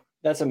like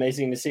that's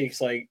amazing to see,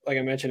 because like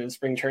I mentioned in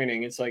spring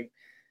training, it's like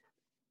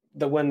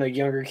when the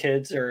younger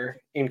kids are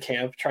in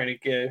camp trying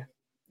to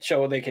show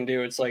what they can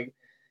do, it's like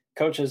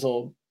coaches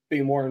will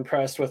be more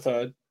impressed with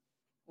a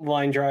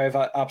line drive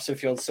opposite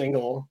field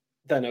single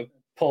than a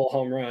pull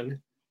home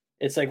run.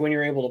 It's like when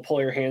you're able to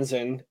pull your hands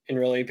in and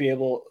really be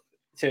able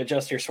to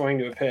adjust your swing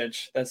to a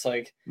pitch, that's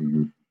like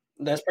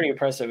that's pretty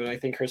impressive. And I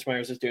think Chris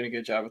Myers is doing a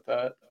good job with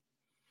that.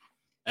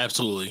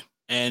 Absolutely.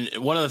 And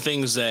one of the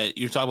things that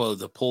you're talking about,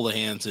 the pull the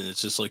hands, and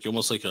it's just like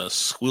almost like a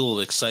squeal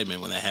of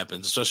excitement when that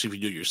happens, especially if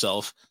you do it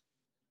yourself.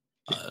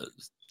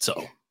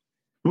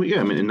 Well,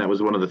 yeah, I mean, and that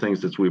was one of the things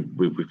that we've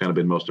kind of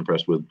been most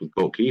impressed with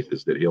Colt Keith,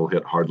 is that he'll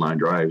hit hard line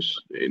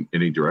drives in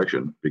any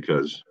direction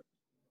because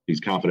he's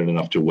confident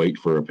enough to wait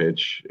for a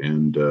pitch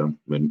and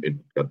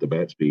got the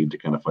bat speed to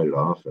kind of fight it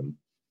off. And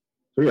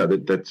so, yeah,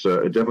 that's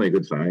definitely a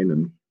good sign.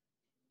 And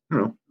I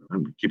don't know,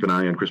 I'm keep an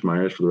eye on Chris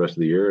Myers for the rest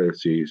of the year and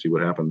see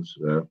what happens.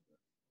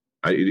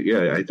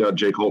 I thought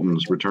Jake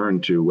Holton's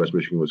return to West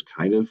Michigan was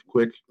kind of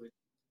quick,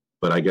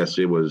 but I guess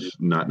it was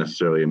not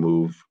necessarily a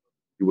move.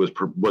 He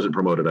wasn't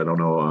promoted, I don't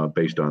know,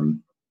 based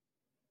on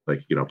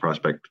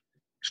prospect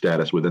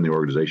status within the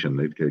organization.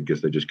 I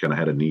guess they just kind of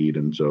had a need,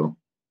 and so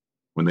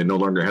when they no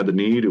longer had the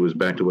need, it was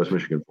back to West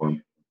Michigan for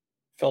him.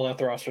 Filled out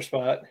the roster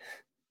spot.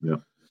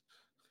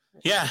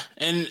 Yeah,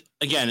 and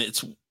again,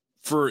 it's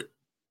for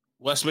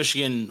West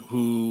Michigan,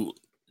 who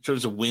in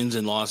terms of wins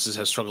and losses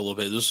has struggled a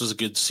little bit. This was a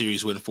good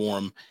series win for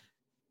them,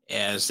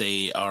 as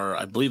they are,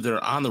 I believe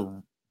they're on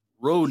the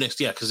road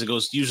next. Yeah, because it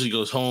usually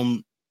goes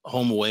home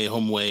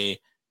away.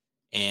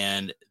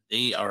 And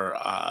they are,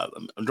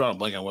 I'm drawing a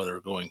blank on where they're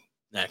going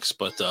next,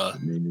 but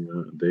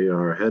they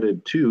are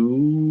headed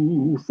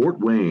to Fort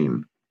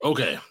Wayne.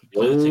 Okay.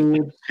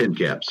 Tin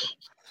Caps.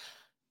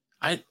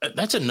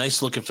 That's a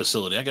nice looking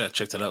facility. I got to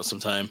check that out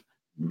sometime.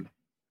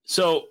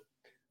 So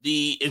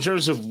in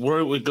terms of where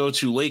it would go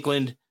to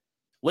Lakeland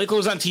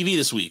was on TV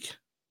this week,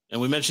 and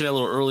we mentioned it a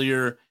little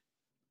earlier,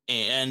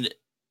 and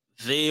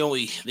they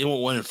went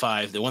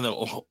 1-5. They won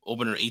the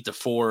opener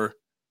 8-4.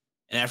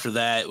 And after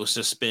that, it was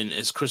just been,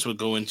 as Chris would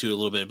go into a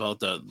little bit about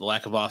the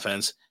lack of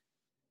offense.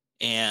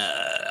 And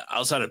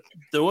outside of,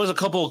 there was a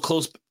couple of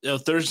close,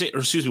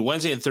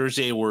 Wednesday and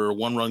Thursday were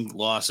 1-run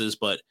losses,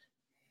 but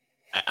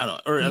I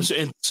don't know,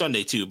 and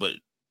Sunday too, but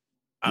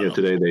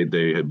today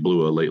they had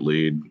blew a late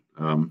lead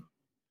It's. I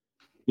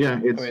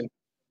mean,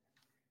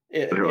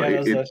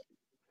 that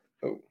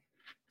was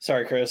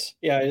sorry, Chris.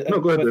 Yeah, no,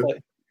 go ahead.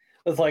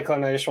 With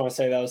Lakeland, I just want to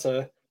say that was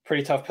a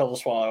pretty tough pill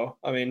to swallow.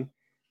 I mean,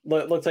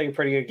 looked like a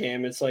pretty good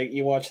game. It's like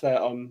you watch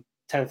that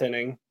 10th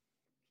inning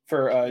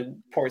for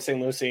Port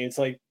St. Lucie. It's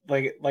like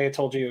I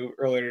told you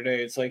earlier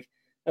today. It's like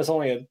that's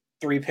only a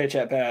 3-pitch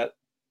at bat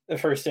the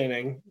first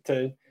inning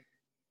to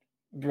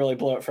really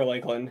blow it for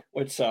Lakeland,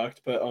 which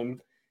sucked. But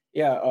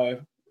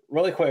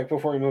really quick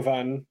before we move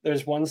on,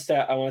 there's one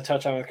stat I want to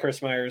touch on with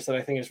Chris Myers that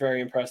I think is very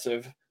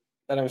impressive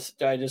that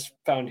I just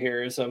found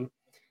here is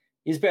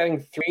he's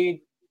batting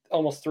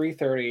almost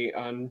 330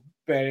 on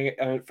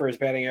batting for his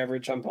batting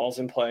average on balls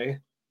in play,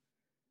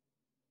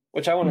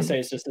 which I want to say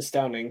is just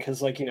astounding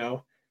because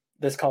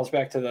this calls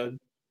back to the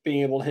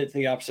being able to hit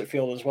the opposite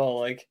field as well.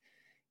 Like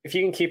if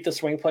you can keep the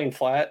swing plane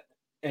flat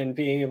and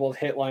being able to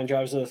hit line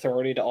drives with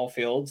authority to all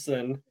fields,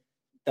 then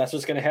that's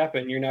what's going to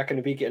happen. You're not going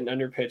to be getting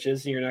under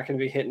pitches and you're not going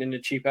to be hitting into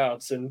cheap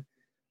outs. And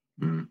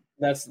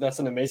that's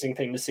an amazing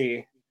thing to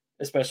see,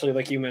 especially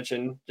like you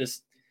mentioned,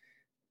 just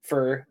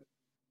for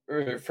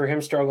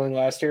him struggling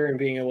last year and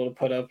being able to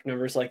put up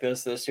numbers like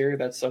this year.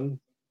 That's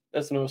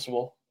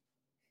noticeable.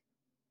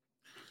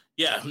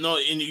 Yeah, no,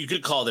 and you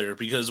could call there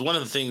because one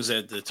of the things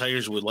that the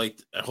Tigers would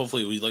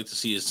hopefully we'd like to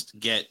see is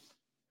get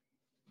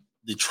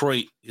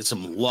Detroit get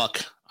some luck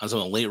on some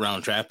of the late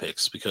round draft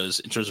picks because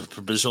in terms of a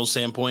provisional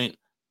standpoint,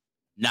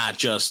 not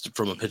just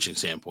from a pitching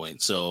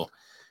standpoint. So,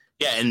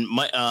 yeah, and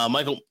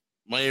Michael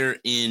Meyer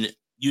in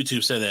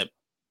YouTube said that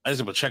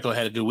Isaac Pacheco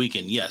had a good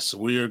weekend. Yes,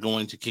 we are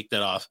going to kick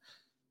that off.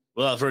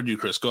 Without further ado,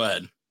 Chris, go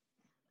ahead.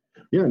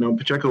 Yeah, no,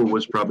 Pacheco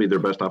was probably their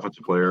best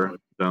offensive player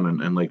down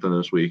in Lakeland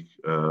this week.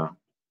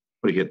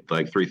 But he hit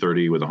like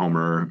 330 with a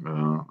homer.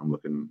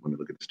 Let me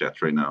look at the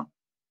stats right now.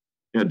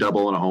 Yeah,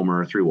 double and a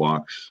homer, 3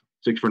 walks,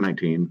 6 for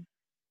 19.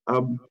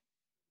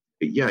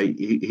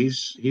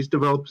 He's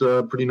developed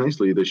pretty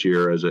nicely this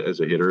year as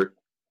a hitter.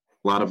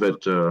 A lot of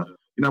it,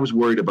 I was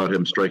worried about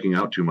him striking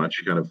out too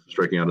much, kind of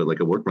striking out at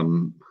like a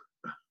workman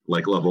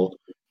like level,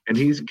 and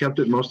he's kept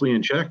it mostly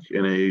in check.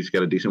 And he's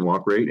got a decent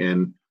walk rate.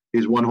 And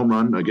his one home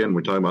run, again,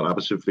 we're talking about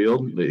opposite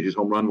field. His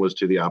home run was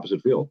to the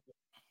opposite field.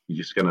 He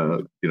just kind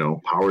of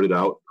powered it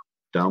out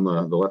down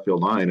the left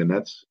field line, and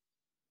that's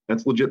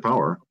legit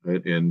power,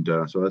 right? And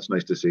so that's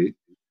nice to see.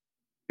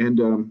 And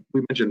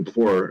we mentioned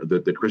before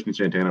that Christian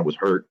Santana was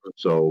hurt,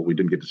 so we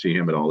didn't get to see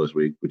him at all this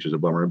week, which is a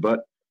bummer.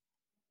 But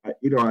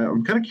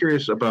I'm kind of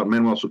curious about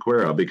Manuel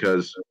Sequeira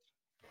because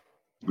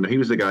he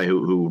was the guy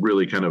who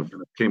really kind of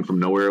came from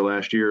nowhere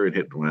last year and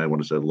hit, I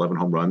want to say 11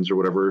 home runs or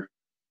whatever,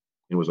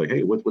 and was like,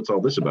 hey, what's all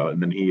this about?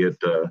 And then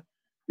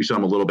we saw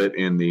him a little bit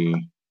in the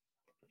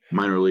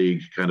minor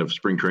league kind of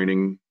spring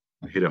training,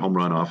 hit a home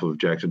run off of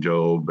Jackson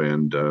Jobe,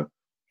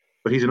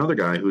 but he's another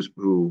guy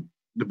who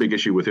the big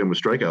issue with him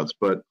was strikeouts,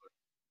 but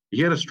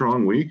he had a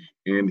strong week,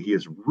 and he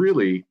is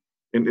really,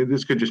 and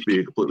this could just be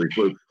a completely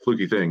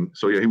fluky thing.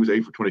 So yeah, he was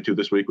 8 for 22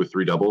 this week with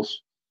 3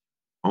 doubles,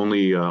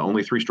 only 3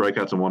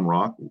 strikeouts and 1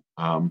 walk.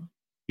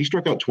 He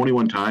struck out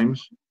 21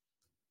 times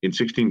in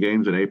 16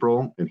 games in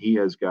April, and he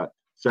has got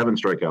 7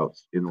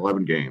 strikeouts in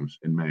 11 games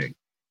in May.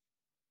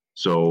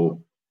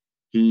 So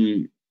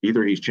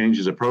either he's changed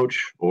his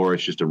approach or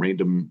it's just a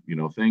random,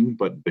 thing,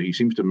 but he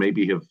seems to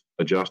maybe have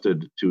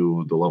adjusted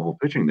to the level of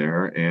pitching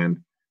there.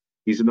 And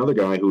he's another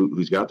guy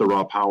who's got the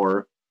raw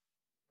power,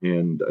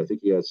 and I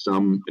think he has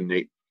some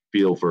innate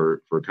feel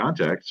for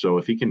contact. So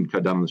if he can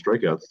cut down on the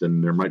strikeouts,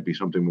 then there might be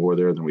something more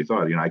there than we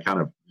thought. I kind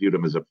of viewed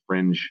him as a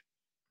fringe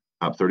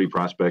top 30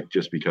 prospect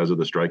just because of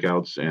the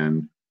strikeouts.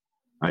 And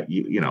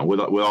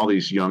with all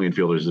these young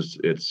infielders,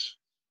 it's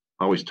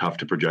always tough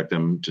to project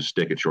them to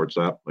stick at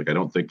shortstop. Like I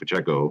don't think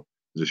Pacheco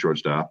is a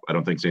shortstop. I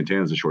don't think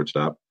Santana is a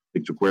shortstop. I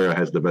think Sequeira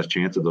has the best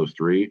chance of those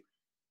 3,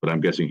 but I'm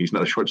guessing he's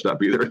not a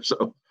shortstop either.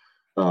 So,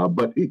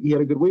 but he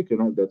had a good week,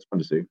 and that's fun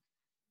to see.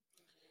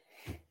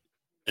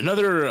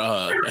 Another,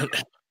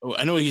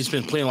 I know he's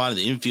been playing a lot of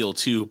the infield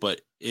too,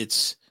 but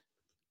it's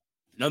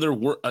another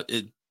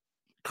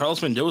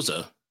Carlos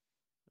Mendoza.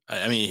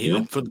 I mean,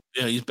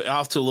 he's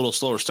off to a little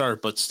slower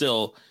start, but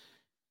still,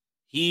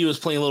 he was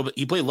playing a little bit.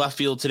 He played left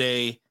field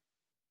today.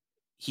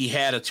 He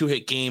had a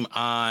 2-hit game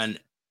on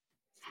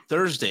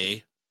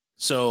Thursday,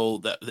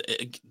 so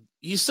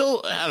he's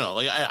still. I don't know.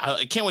 Like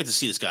I can't wait to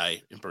see this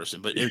guy in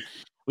person. But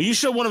when you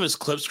show one of his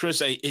clips,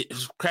 Chris, it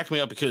cracked me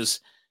up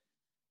because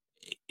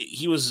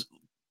he's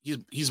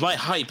my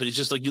height, but it's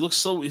just like he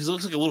looks like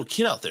a little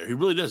kid out there. He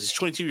really does. He's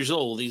 22 years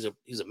old. He's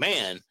a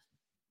man,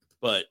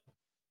 but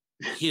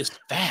he is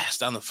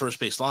fast on the first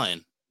base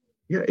line.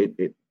 Yeah,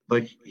 it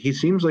like he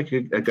seems like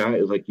a guy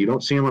like you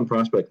don't see him on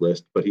prospect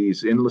list, but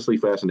he's endlessly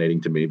fascinating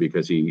to me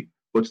because he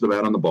puts the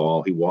bat on the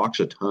ball. He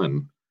walks a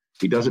ton.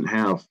 He doesn't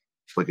have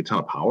like a ton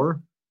of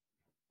power,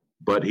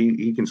 but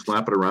he can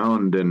slap it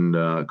around and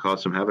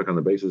cause some havoc on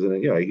the bases.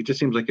 And yeah, he just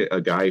seems like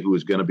a guy who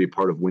is going to be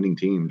part of winning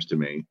teams to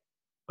me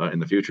in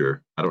the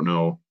future. I don't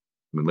know.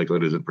 I mean,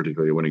 Lakeland isn't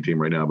particularly a winning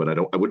team right now, but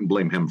I wouldn't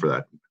blame him for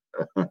that.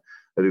 I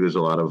think there's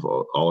a lot of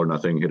all or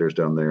nothing hitters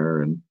down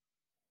there, and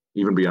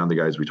even beyond the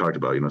guys we talked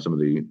about, some of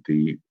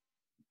the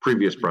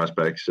previous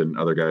prospects and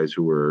other guys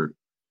who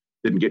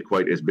didn't get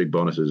quite as big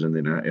bonuses in the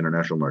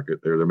international market.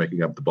 They're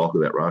making up the bulk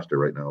of that roster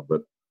right now.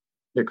 But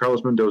yeah,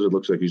 Carlos Mendoza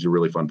looks like he's a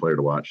really fun player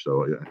to watch.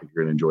 So yeah, I think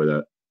you're going to enjoy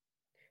that.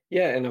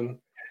 Yeah, and I'm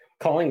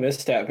calling this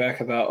stat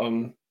back about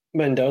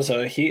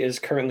Mendoza. He is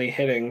currently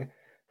hitting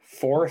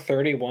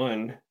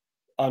 .431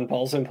 on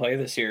balls in play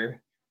this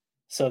year.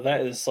 So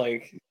that's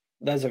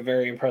a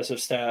very impressive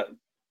stat.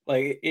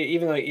 Like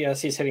even though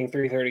yes, he's hitting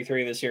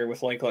 .333 this year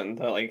with Lakeland,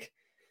 but like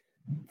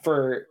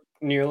for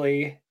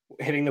nearly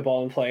hitting the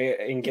ball in play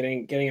and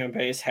getting on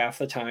base half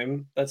the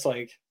time, that's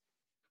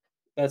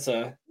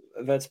a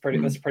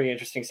pretty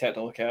interesting stat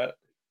to look at.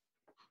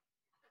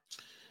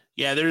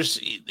 Yeah, there's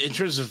in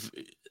terms of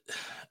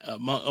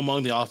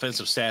among the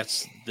offensive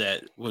stats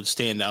that would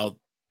stand out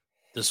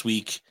this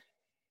week.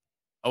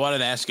 I wanted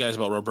to ask you guys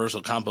about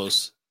Roberto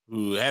Campos,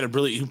 who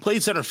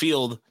played center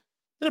field,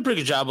 did a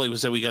pretty good job. Like we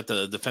said, we got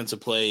the defensive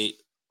play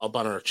up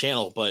on our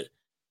channel, but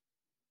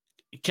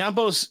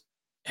Campos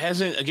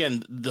hasn't,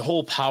 again, the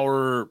whole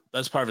power,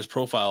 that's part of his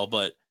profile,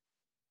 but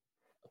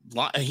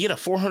he had a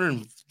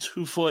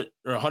 402 foot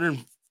or 100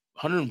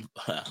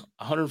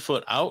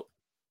 foot out.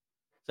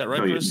 Is that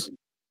right, Chris?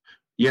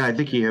 Yeah, I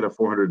think he had a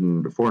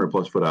 400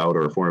 plus foot out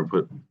or a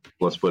 400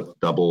 plus foot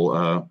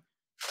double.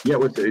 Yeah,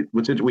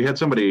 we had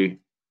somebody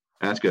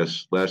ask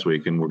us last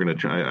week, and we're going to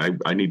try.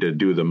 I need to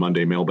do the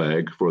Monday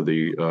mailbag for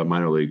the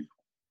minor league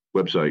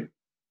website.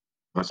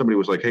 Somebody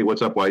was like, "Hey,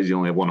 what's up? Why does he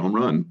only have one home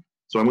run?"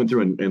 So I went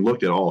through and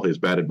looked at all his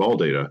batted ball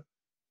data,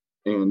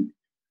 and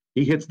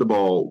he hits the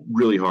ball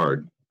really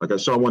hard. Like I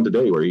saw one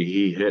today where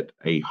he hit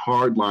a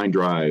hard line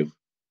drive,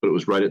 but it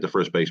was right at the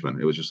first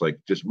baseman. It was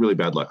just really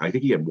bad luck. I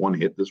think he had one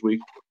hit this week.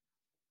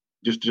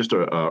 Just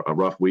a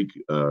rough week.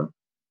 And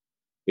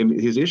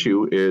his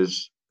issue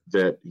is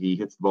that he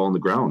hits the ball on the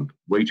ground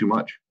way too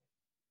much.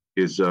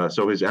 His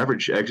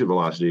average exit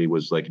velocity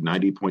was like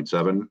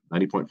 90.7,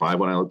 90.5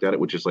 when I looked at it,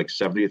 which is like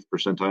 70th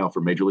percentile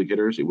for major league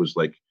hitters. It was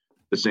like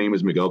the same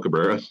as Miguel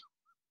Cabrera's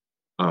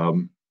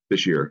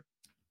this year.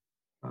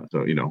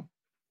 So, you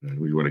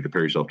want to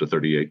compare yourself to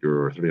 38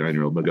 or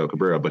 39-year-old Miguel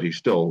Cabrera, but he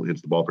still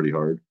hits the ball pretty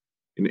hard.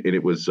 And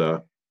it was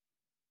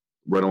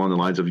right along the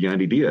lines of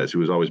Yandy Diaz,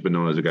 who has always been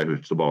known as a guy who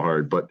hits the ball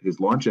hard, but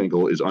his launch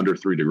angle is under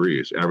 3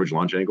 degrees, average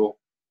launch angle,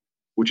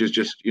 which is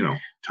just,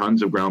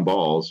 tons of ground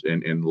balls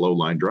and low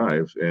line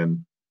drives.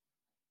 And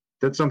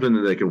that's something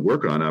that they can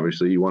work on.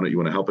 Obviously you want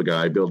to help a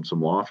guy build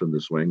some loft in the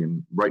swing.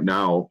 And right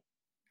now,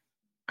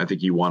 I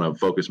think you want to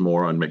focus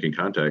more on making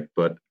contact,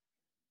 but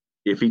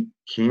if he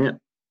can't,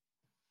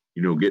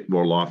 get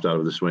more loft out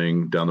of the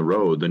swing down the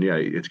road, then yeah,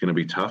 it's going to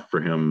be tough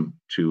for him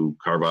to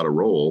carve out a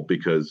role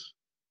because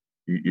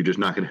you're just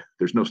not going to,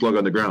 there's no slug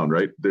on the ground,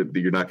 right?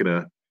 You're not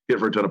going to hit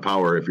for a ton of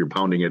power if you're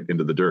pounding it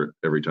into the dirt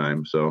every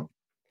time. So,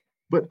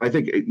 but I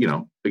think,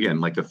 again,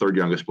 like the third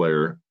youngest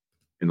player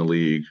in the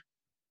league,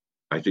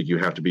 I think you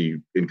have to be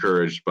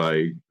encouraged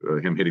by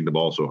him hitting the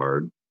ball so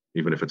hard,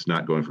 even if it's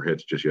not going for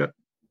hits just yet.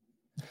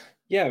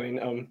 Yeah. I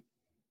mean,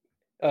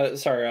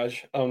 sorry,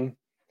 Raj.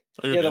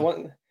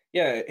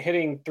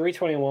 Hitting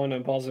 321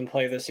 on balls in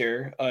play this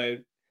year.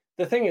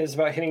 The thing is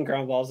about hitting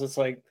ground balls, it's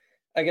like,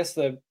 I guess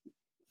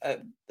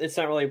it's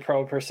not really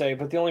pro per se,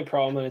 but the only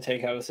pro I'm going to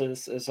take out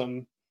is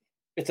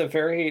it's a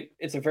very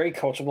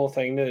coachable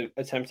thing to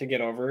attempt to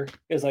get over.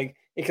 Is like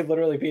it could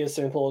literally be as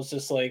simple as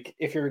just like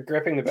if you're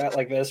gripping the bat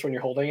like this when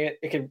you're holding it,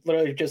 it could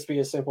literally just be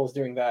as simple as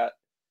doing that.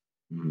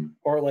 Mm-hmm.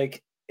 Or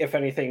like if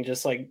anything,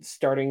 just like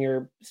starting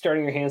your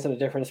hands in a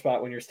different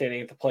spot when you're standing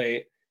at the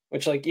plate,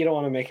 which like you don't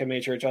want to make a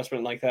major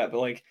adjustment like that, but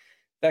like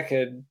that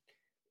could.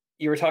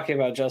 You were talking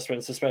about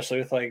adjustments, especially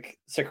with like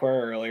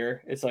Sequeira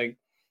earlier. It's like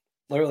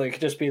literally it could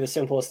just be the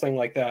simplest thing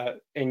like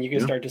that, and you can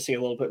start to see a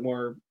little bit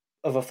more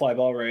of a fly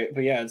ball rate.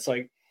 But yeah, it's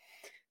like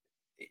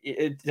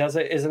is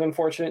it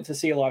unfortunate to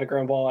see a lot of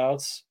ground ball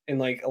outs and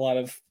like a lot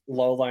of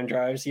low line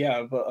drives?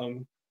 Yeah, but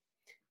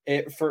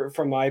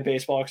from my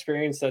baseball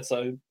experience,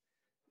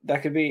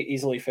 that could be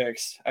easily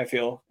fixed, I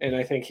feel, and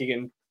I think he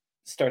can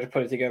start to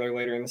put it together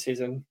later in the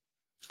season.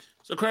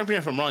 So correct me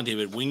if I'm wrong,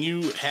 David. When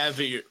you have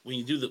it, when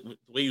you do the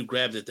way you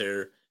grabbed it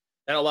there,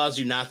 that allows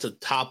you not to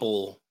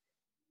topple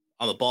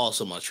on the ball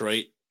so much,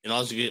 right? It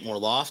allows you to get more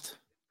loft.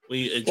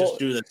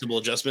 Do that simple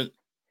adjustment.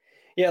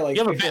 Yeah, like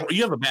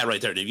you have a bat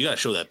right there, dude. You gotta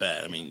show that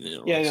bat. I mean,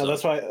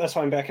 that's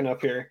why I'm backing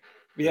up here.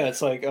 But yeah,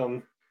 it's like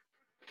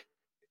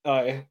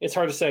it's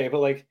hard to say, but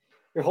like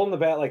you're holding the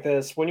bat like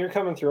this when you're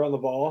coming through on the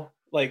ball,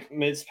 like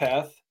mid's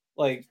path.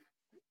 Like,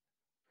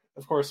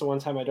 of course, the one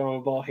time I don't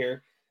have a ball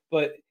here,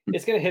 but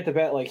it's gonna hit the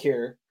bat like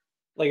here.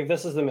 Like if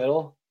this is the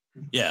middle,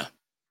 yeah,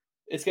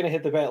 it's gonna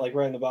hit the bat like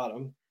right in the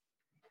bottom.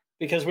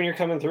 Because when you're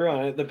coming through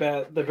on it, the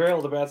barrel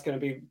of the bat's gonna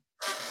be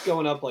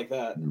going up like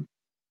that.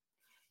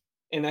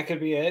 And that could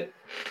be it.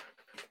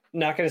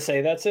 Not going to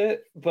say that's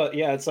it, but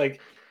yeah, it's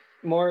like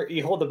more,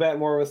 you hold the bat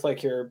more with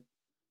like your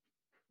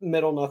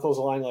middle knuckles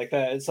aligned like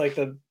that. It's like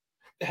the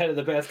head of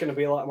the bat's going to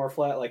be a lot more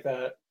flat like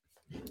that.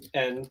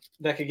 And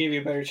that could give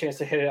you a better chance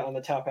to hit it on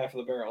the top half of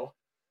the barrel.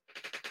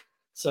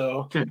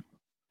 So.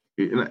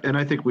 And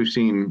I think we've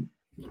seen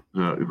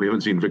we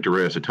haven't seen Victor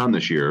Reyes a ton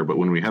this year, but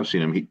when we have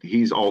seen him,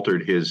 he's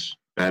altered his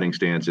batting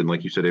stance, and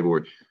like you said,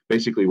 everywhere,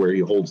 basically where he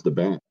holds the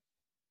bat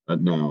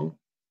now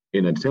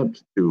in an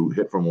attempt to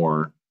hit for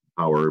more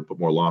power, put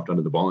more loft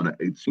under the ball, and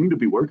it seemed to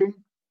be working.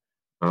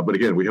 But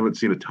again, we haven't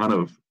seen a ton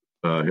of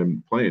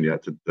him playing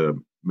yet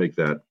to make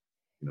that,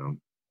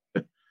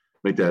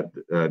 make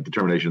that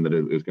determination that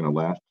it is going to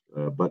last.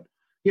 But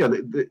yeah,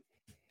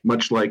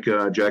 much like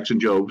Jackson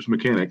Job's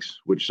mechanics,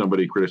 which some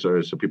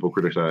people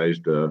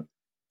criticized.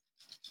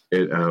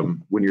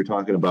 When you're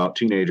talking about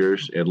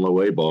teenagers and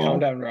low A ball, calm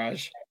down,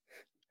 Raj.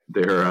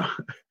 They're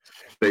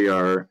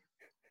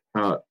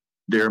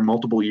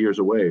multiple years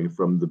away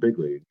from the big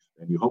leagues,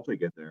 and you hope they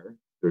get there.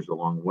 There's a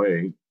long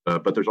way,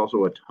 but there's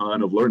also a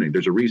ton of learning.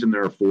 There's a reason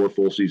there are 4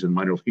 full season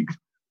minor leagues.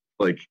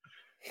 Like,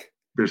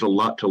 there's a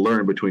lot to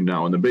learn between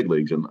now and the big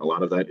leagues, and a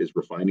lot of that is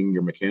refining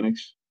your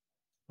mechanics.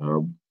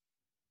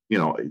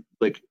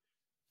 Like,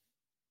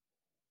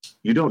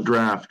 you don't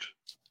draft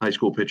high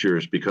school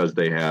pitchers because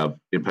they have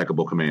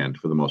impeccable command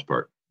for the most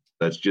part.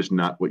 That's just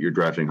not what you're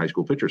drafting high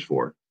school pitchers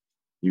for.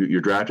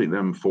 You're drafting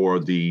them for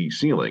the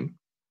ceiling,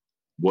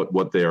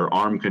 what their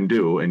arm can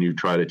do, and you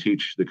try to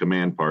teach the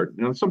command part.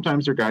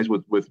 Sometimes they're guys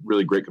with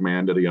really great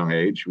command at a young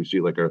age. We see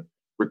like a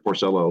Rick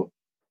Porcello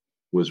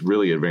was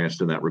really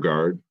advanced in that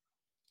regard.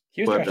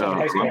 He was drafted in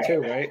high school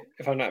too, right?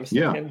 If I'm not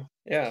mistaken.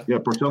 Yeah.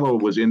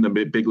 Porcello was in the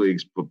big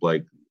leagues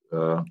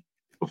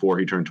before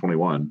he turned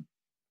 21.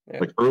 Yeah.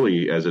 Like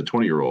early as a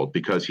 20-year-old,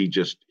 because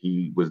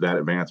he was that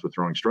advanced with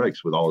throwing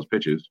strikes with all his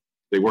pitches.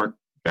 They weren't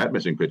bat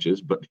missing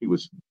pitches, but he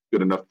was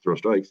good enough to throw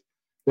strikes.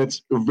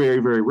 That's very,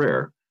 very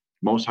rare.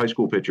 Most high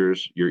school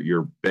pitchers,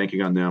 you're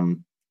banking on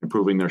them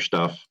improving their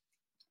stuff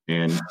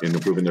and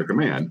improving their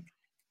command.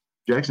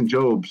 Jackson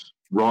Job's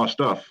raw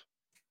stuff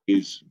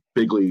is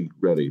big league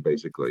ready,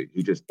 basically.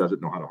 He just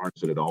doesn't know how to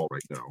harness it at all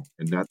right now.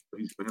 And that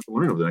he's going to have to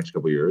learn over the next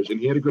couple of years. And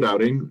he had a good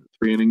outing,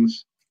 3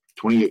 innings,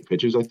 28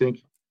 pitches, I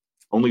think.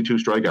 Only 2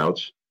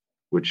 strikeouts,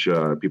 which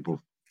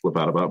people flip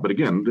out about. But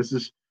again,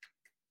 this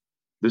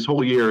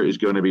whole year is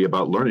going to be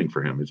about learning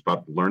for him. It's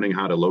about learning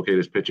how to locate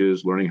his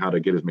pitches, learning how to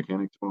get his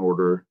mechanics in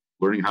order,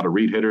 learning how to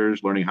read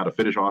hitters, learning how to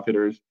finish off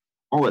hitters,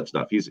 all that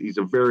stuff. He's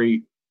a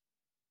very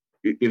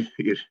it is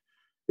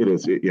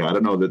I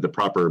don't know the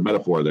proper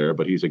metaphor there,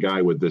 but he's a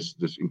guy with this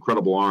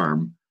incredible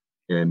arm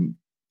and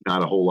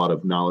not a whole lot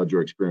of knowledge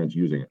or experience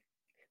using it.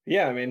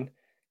 Yeah, I mean,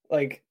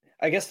 like,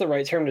 I guess the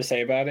right term to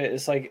say about it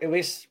is, like, at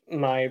least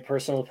my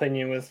personal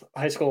opinion with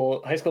high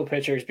school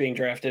pitchers being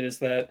drafted is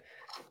that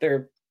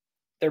they're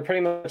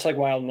pretty much like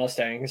wild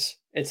Mustangs.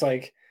 It's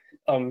like,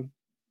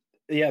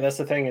 that's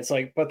the thing. It's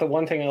like, but the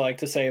one thing I like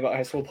to say about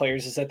high school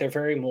players is that they're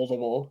very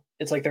moldable.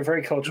 It's like they're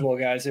very coachable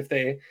guys if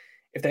they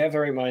have the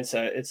right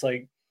mindset. It's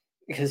like,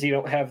 because you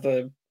don't have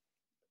the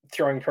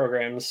throwing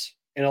programs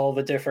and all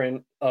the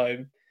different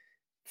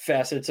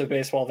facets of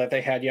baseball that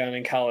they had young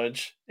in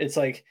college. It's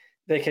like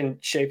they can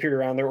shape you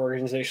around their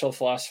organizational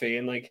philosophy.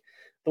 And like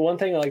the one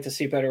thing I like to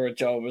see better with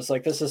Joe was,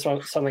 like, this is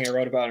something I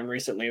wrote about him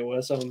recently,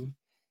 was I'd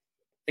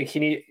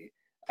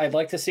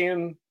like to see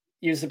him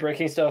use the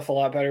breaking stuff a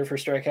lot better for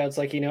strikeouts.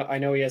 Like, I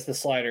know he has the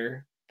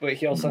slider, but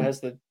he also has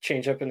the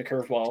changeup and the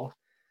curveball.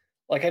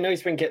 Like, I know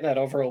he's been getting that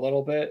over a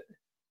little bit.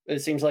 But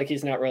it seems like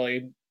it's not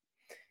really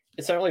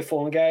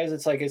fooling guys.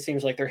 It's like, it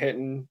seems like they're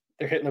hitting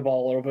the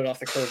ball a little bit off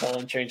the curveball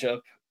and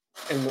changeup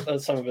in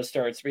some of his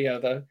starts. But yeah,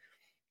 the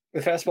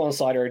fastball and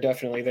slider are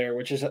definitely there,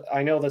 which is,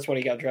 I know that's what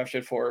he got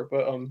drafted for.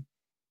 But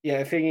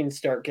if he can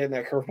start getting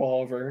that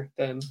curveball over,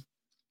 then.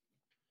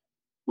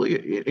 Well,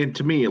 and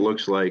to me, it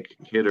looks like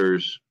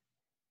hitters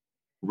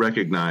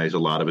recognize a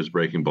lot of his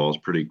breaking balls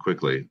pretty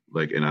quickly.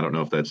 Like, and I don't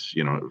know if that's,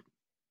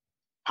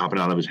 popping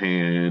out of his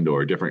hand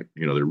or different,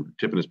 they're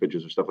tipping his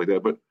pitches or stuff like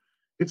that. But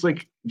it's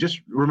like,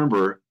 just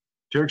remember,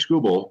 Tarek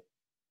Skubal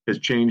has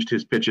changed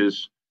his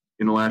pitches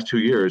in the last 2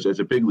 years as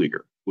a big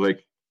leaguer.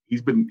 Like,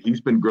 he's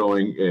been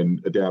growing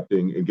and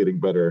adapting and getting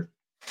better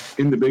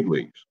in the big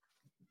leagues.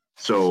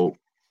 So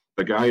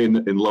a guy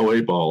in low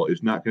A ball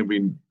is not going to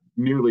be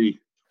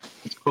nearly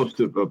as close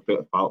to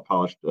a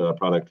polished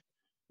product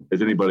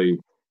as anybody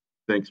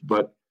thinks.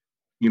 But,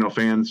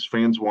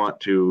 fans want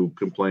to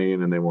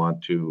complain and they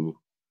want to,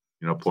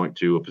 point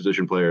to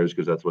position players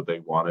because that's what they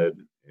wanted,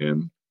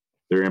 and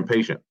they're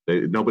impatient.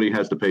 Nobody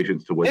has the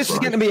patience to wait. This is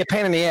going to be a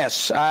pain in the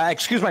ass.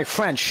 Excuse my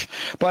French,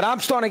 but I'm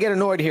starting to get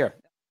annoyed here.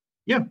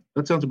 Yeah,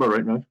 that sounds about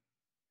right, man.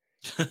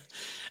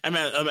 I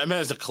mean,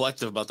 as a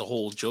collective about the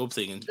whole Job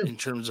thing in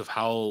terms of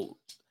how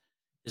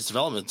his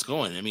development's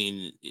going. I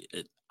mean,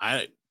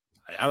 I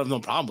have no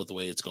problem with the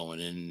way it's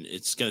going, and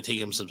it's going to take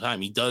him some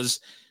time.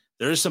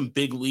 There is some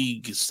big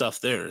league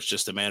stuff there. It's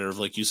just a matter of,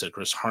 like you said,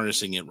 Chris,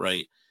 harnessing it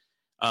right.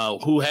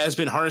 Who has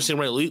been harnessing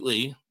right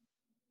lately?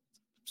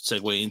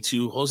 Segue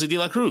into Jose De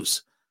La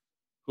Cruz,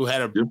 who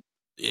had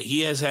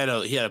he had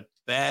a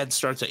bad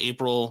start to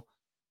April,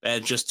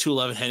 bad just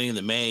 211 heading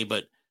into May,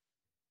 but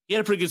he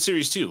had a pretty good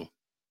series too.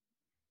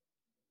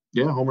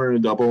 Yeah, homer and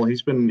a double.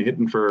 He's been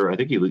hitting for, I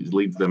think he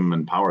leads them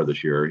in power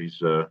this year.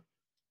 He's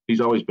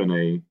always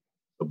been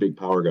a big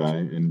power guy,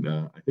 and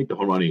I think the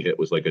home run he hit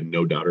was like a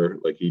no-doubter.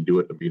 Like he'd do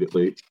it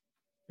immediately.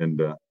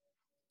 And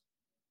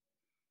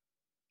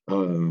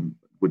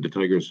with the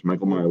Tigers,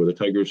 Michael Meyer with the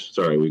Tigers.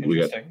 Sorry, we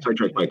got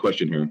sidetracked by a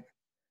question here.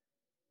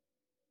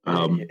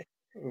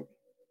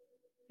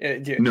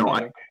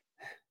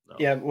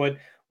 Yeah,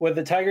 would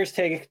the Tigers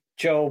take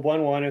Joe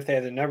 1-1 if they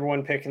had the number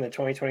 1 pick in the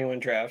 2021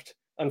 draft?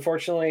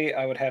 Unfortunately,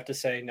 I would have to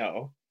say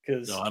no,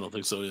 because no, I don't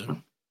think so either.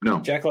 No,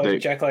 Jack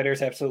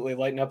Leiter's absolutely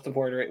lighting up the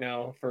board right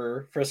now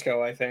for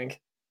Frisco, I think.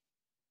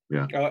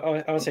 Yeah,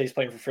 I won't say he's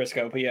playing for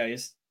Frisco, but yeah,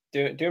 he's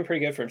doing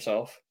pretty good for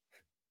himself.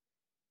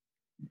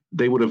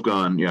 They would have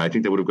gone. Yeah, I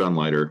think they would have gone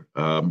Leiter.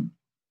 And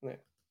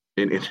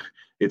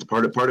it's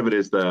part of it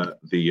is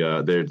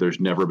there's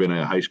never been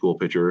a high school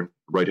pitcher,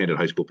 right-handed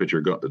high school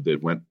pitcher that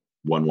went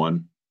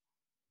 1-1.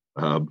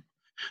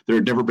 There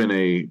had never been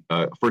a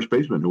first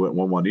baseman who went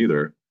 1-1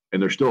 either, and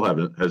there still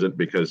hasn't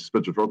because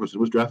Spencer Torkelson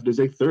was drafted as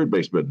a third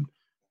baseman.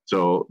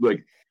 So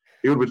like,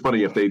 it would have been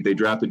funny if they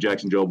drafted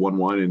Jackson Jobe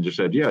 1-1 and just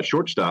said, yeah,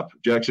 shortstop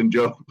Jackson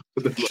Jobe.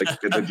 They're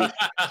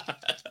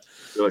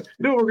like,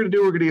 you know what we're going to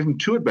do? We're going to give him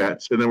 2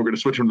 at-bats, and then we're going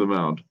to switch him to the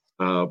mound.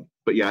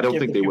 But yeah, I don't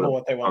think they would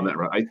on that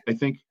route. I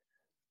think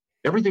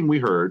everything we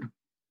heard,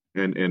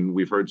 and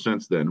we've heard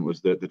since then,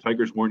 was that the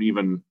Tigers weren't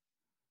even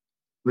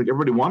like,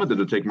 everybody wanted them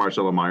to take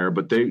Marcelo Meyer,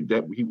 but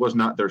he was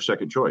not their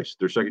second choice.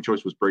 Their second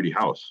choice was Brady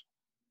House,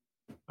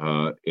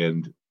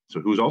 and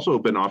so who's also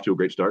been off to a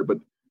great start. But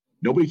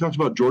nobody talks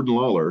about Jordan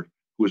Lawler,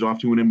 who was off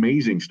to an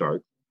amazing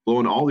start,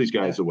 blowing all these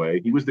guys away.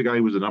 He was the guy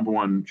who was the number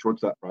 1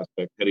 shortstop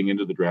prospect heading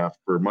into the draft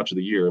for much of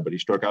the year, but he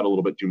struck out a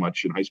little bit too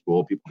much in high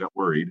school. People got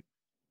worried,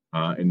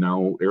 and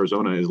now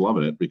Arizona is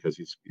loving it because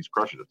he's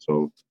crushing it.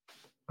 So,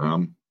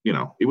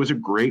 it was a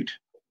great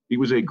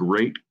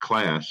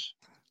class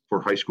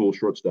for high school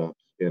shortstops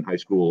and high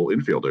school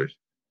infielders.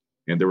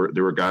 And there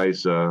were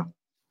guys,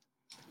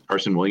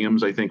 Carson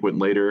Williams, I think, went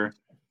later.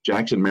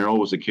 Jackson Merrill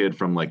was a kid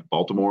from like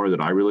Baltimore that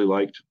I really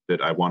liked,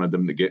 that I wanted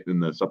them to get in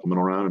the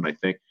supplemental round. And I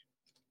think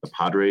the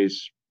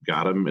Padres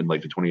got him in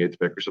like the 28th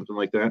pick or something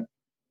like that.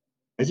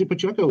 Izzy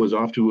Pacheco was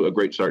off to a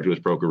great start to his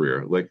pro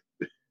career. Like,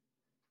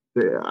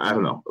 I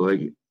don't know,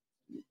 like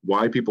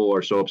why people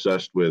are so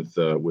obsessed with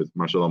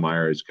Marcelo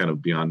Meyer is kind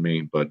of beyond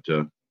me, but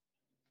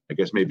I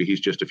guess maybe he's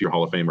just a pure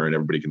Hall of Famer and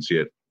everybody can see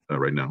it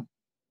right now.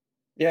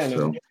 Yeah,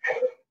 no.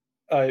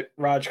 So.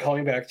 Raj,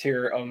 calling back to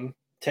your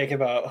take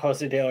about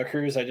Jose De La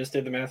Cruz, I just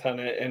did the math on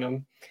it,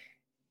 and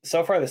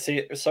so far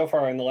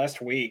in the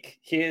last week,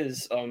 he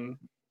is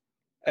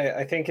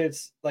I think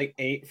it's like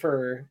 8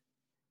 for.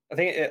 I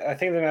think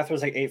the math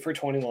was like 8 for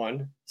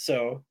 21.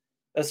 So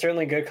that's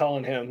certainly a good call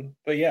on him.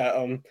 But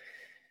yeah,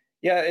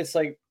 it's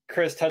like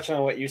Chris touching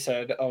on what you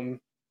said.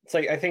 It's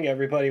like I think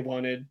everybody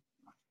wanted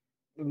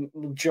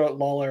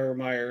Lawler or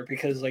Meyer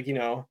because, like,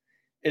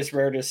 it's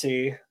rare to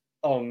see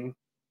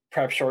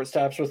prep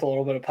shortstops with a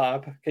little bit of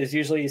pop, because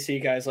usually you see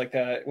guys like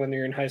that when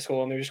they're in high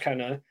school and they're just kind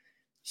of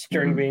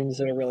string beans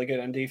that are really good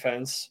on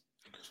defense.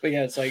 But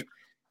yeah, it's like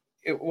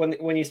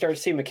when you start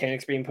to see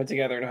mechanics being put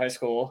together in high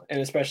school, and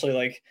especially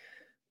like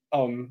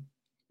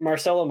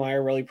Marcelo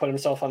Meyer really put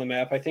himself on the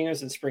map. I think it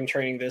was in spring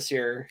training this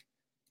year.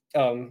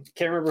 Can't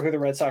remember who the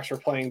Red Sox were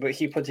playing, but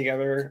he put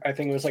together, I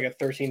think it was like a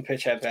 13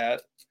 pitch at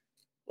bat.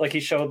 Like, he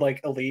showed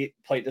like elite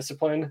plate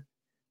discipline,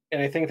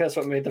 and I think that's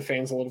what made the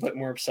fans a little bit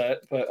more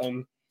upset. But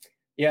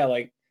yeah,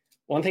 like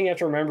one thing you have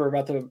to remember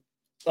about the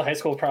high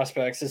school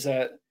prospects is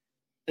that,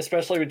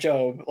 especially with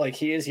Jobe, like,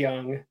 he is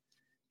young.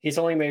 He's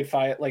only made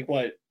 5, like,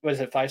 what is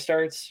it, 5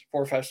 starts,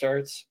 4 or 5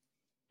 starts?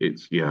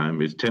 It's 10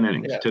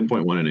 innings,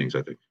 10.1 innings,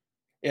 I think.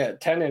 Yeah,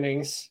 10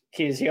 innings.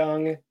 He's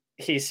young.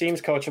 He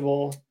seems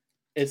coachable.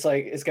 It's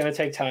like, it's going to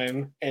take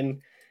time.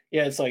 And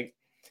yeah, it's like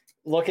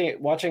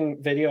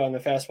watching video on the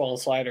fastball and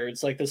slider,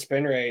 it's like the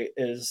spin rate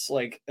is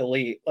like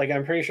elite. Like,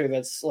 I'm pretty sure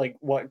that's like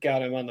what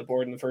got him on the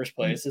board in the first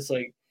place. It's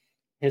like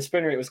his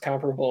spin rate was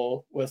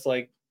comparable with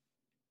like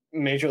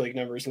major league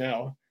numbers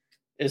now.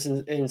 It's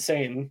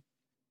insane.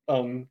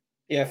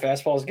 Yeah,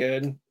 fastball's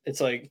good.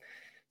 It's like,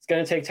 it's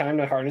going to take time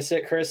to harness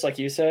it, Chris, like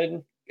you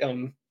said,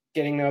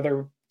 getting the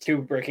other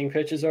 2 breaking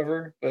pitches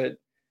over. But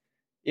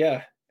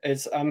yeah,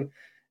 it's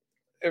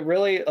it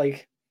really,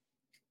 like,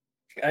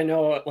 I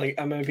know, like,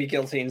 I'm going to be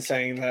guilty in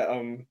saying that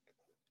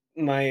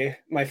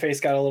my face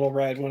got a little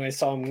red when I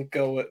saw him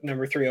go at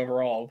number 3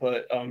 overall.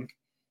 But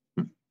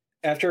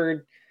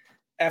after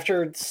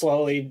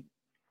slowly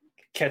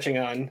catching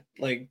on,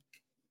 like,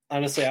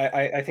 honestly,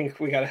 I think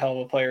we got a hell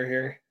of a player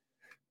here.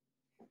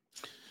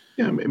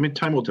 Yeah, I mean,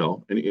 time will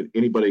tell.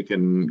 Anybody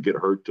can get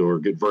hurt or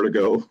get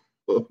vertigo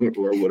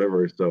or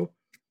whatever. So,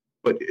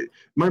 but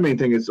my main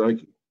thing is, like,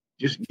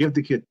 just give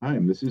the kid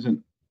time. This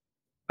isn't,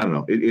 I don't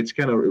know. It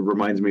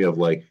reminds me of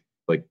like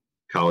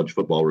college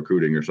football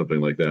recruiting or something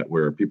like that,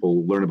 where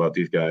people learn about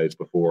these guys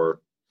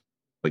before,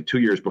 like, 2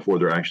 years before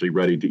they're actually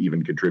ready to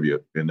even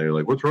contribute, and they're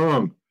like, "What's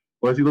wrong?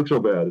 Why does he look so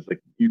bad?" It's like,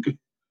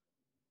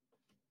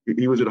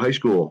 he was in high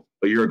school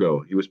a year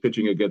ago. He was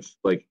pitching against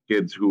like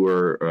kids who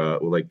were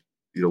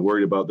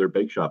worried about their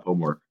bake shop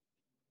homework.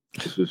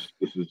 This is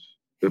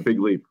a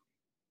big leap.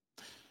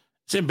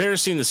 It's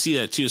embarrassing to see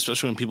that too,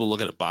 especially when people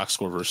look at a box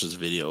score versus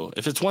video.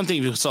 If it's one thing,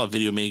 if you saw a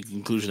video make a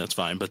conclusion, that's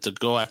fine. But to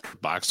go after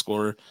box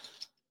score,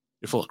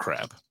 you're full of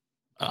crap.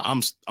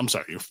 I'm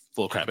sorry, you're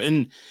full of crap.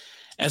 And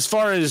as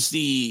far as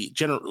the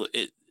general,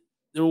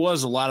 there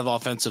was a lot of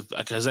offensive,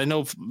 because I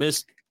know,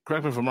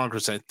 correct me if I'm wrong,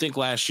 Chris, I think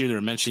last year they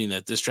were mentioning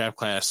that this draft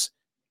class,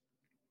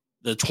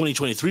 the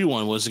 2023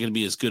 one wasn't going to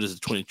be as good as the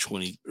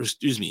 2020, or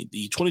excuse me,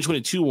 the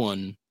 2022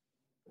 one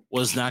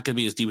was not going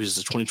to be as deep as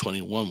the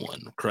 2021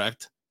 one,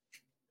 correct?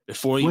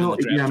 Before even the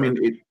draft. Yeah, I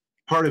mean,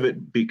 part of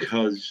it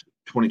because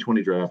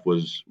 2020 draft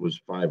was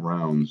 5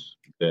 rounds,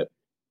 that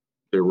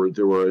there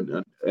were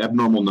an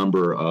abnormal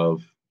number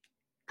of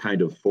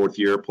kind of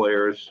 4th-year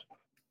players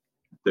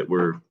that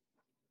were.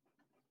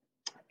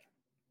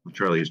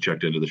 Charlie has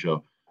checked into the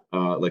show,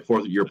 like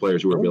 4th-year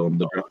players who were building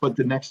the draft. But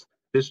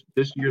this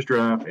year's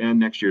draft and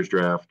next year's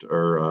draft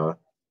are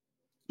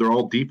they're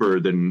all deeper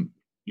than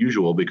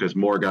usual because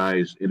more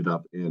guys ended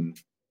up in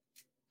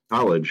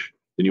college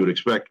than you would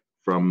expect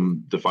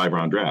from the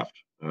 5-round draft.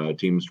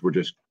 Teams were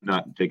just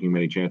not taking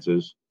many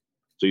chances.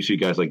 So you see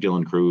guys like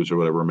Dylan Cruz or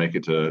whatever make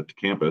it to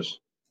campus.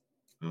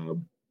 But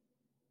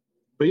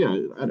yeah,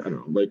 I don't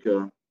know. Like,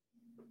 I'm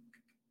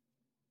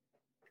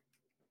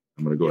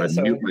going to go ahead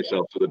and mute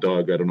myself to the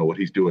dog. I don't know what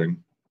he's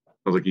doing.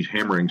 Sounds like he's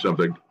hammering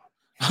something.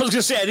 I was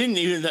going to say, I didn't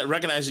even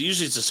recognize it.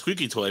 Usually it's a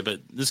squeaky toy,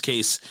 but in this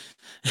case,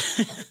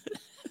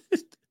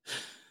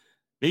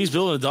 maybe he's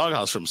building a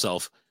doghouse for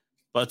himself.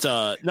 But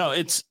no,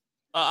 it's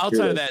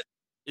outside of that,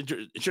 in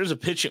terms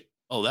of pitching.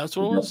 Oh, that's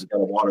what it was? He's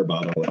got a water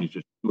bottle and he's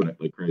just doing it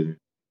like crazy.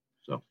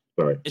 So,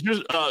 sorry.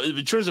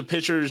 In terms of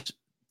pitchers,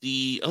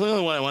 the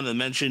only one I wanted to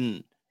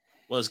mention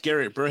was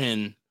Garrett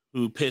Burhan,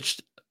 who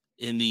pitched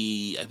in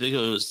I think it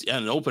was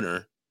an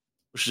opener,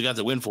 which he got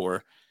the win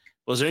for.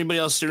 Was there anybody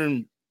else there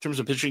in terms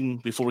of pitching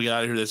before we got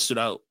out of here that stood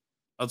out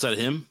outside of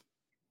him?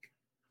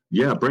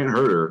 Yeah, Brant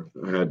Herter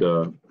had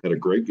a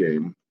great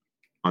game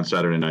on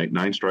Saturday night.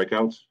 9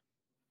 strikeouts.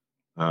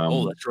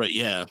 That's right.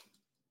 Yeah.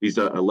 He's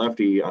a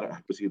lefty.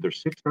 Was he either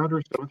 6th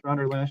rounder, 7th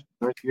rounder last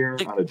year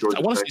out of Georgia?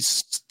 I want to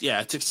say,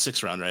 yeah, it's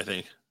 6th rounder, I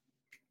think.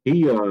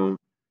 He, I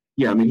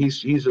mean,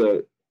 he's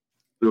a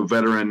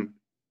veteran,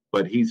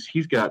 but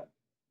he's got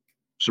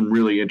some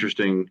really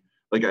interesting.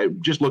 Like,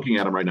 just looking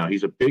at him right now,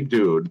 he's a big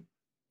dude.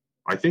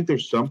 I think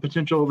there's some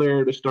potential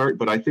there to start,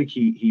 but I think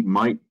he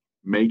might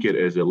make it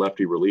as a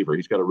lefty reliever.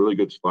 He's got a really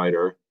good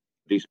slider,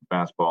 decent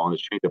fastball, and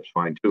his changeup's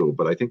fine too.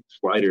 But I think the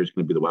slider is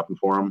going to be the weapon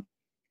for him.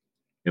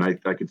 And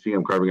I could see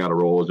him carving out a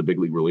role as a big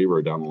league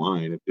reliever down the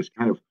line. It's just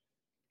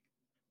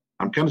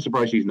I'm kind of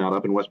surprised he's not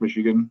up in West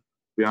Michigan,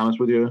 to be honest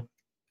with you.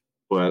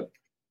 But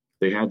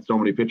they had so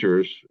many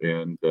pitchers,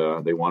 and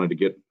they wanted to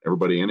get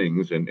everybody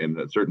innings. And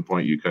at a certain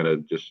point, you kind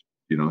of just,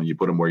 you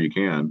put him where you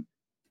can.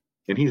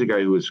 And he's a guy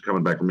who is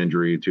coming back from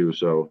injury too.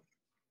 So,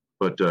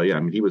 but yeah,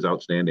 I mean, he was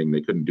outstanding. They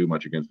couldn't do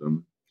much against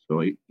him.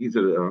 So he's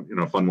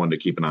a fun one to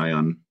keep an eye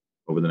on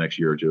over the next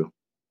year or two.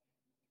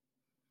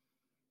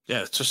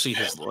 Yeah, especially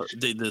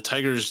the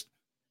Tigers,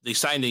 they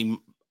signed a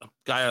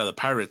guy out of the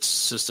Pirates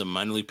system,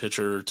 minor league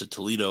pitcher to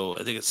Toledo.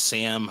 I think it's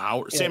Sam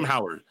Howard. Yeah. Sam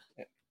Howard.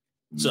 Yeah.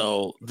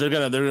 So they're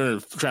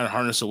gonna try to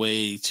harness a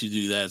way to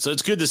do that. So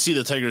it's good to see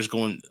the Tigers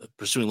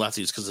pursuing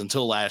lefties, because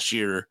until last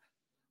year,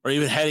 or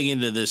even heading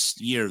into this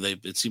year,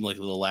 it seemed like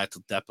a little lack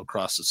of depth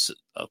across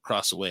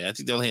the way. I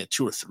think they only had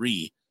 2 or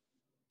 3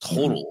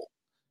 total.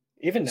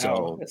 Even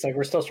now, it's like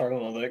we're still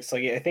struggling a little bit. It's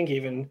like I think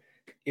even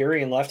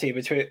Erie and lefty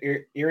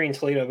Erie and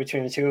Toledo,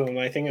 between the two of them,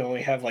 I think they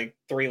only have like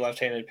 3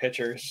 left-handed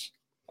pitchers.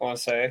 I want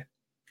to say,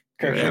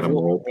 Adam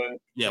Wolf.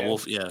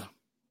 Wolf, yeah.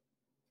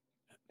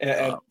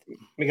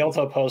 Miguel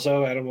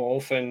Topozo, Adam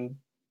Wolf, and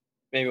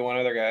maybe one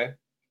other guy.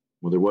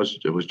 Well, it was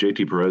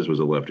JT Perez was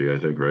a lefty, I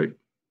think, right?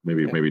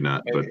 Maybe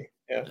not, maybe.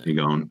 But he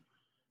gone.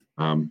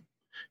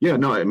 Yeah,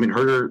 no, I mean,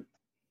 Herter.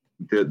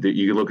 You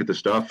can look at the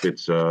stuff.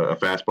 It's a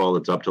fastball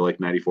that's up to like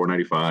 94,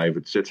 95.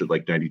 It sits at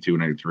like 92,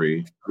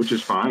 93, which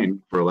is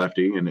fine for a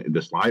lefty. And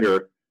the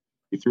slider,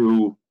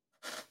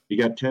 he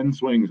got 10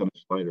 swings on the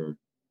slider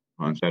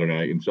on Saturday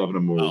night, and 7 of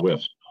them were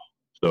whiffs.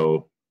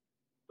 So,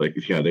 like,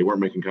 yeah, they weren't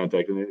making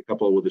contact, and a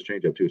couple with his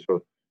changeup too.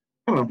 So,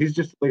 I don't know. He's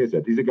just, like I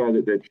said, he's a guy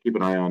that keep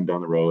an eye on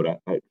down the road.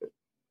 It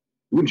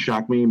wouldn't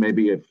shock me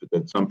maybe if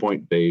at some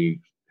point they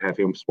have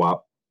him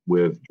swap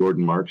with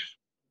Jordan Marks,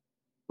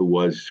 who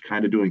was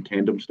kind of doing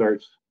tandem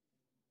starts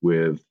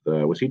with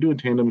was he doing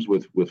tandems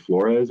with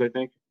Flores, I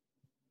think?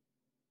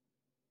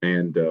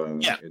 And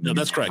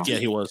that's correct. Yeah,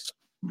 he was.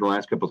 The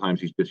last couple of times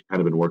he's just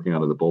kind of been working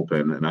out of the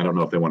bullpen, and I don't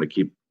know if they want to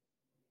keep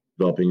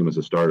developing him as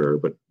a starter,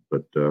 but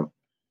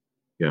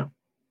yeah.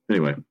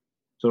 Anyway,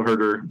 so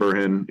Herter,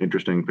 Burhan,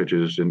 interesting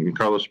pitches, and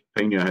Carlos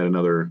Pena had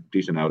another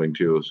decent outing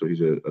too. So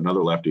he's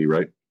another lefty,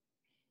 right?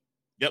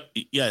 Yep.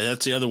 Yeah,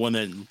 that's the other one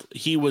that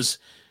he was.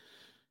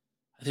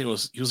 I think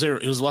he was there.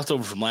 It was left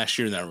over from last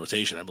year in that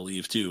rotation, I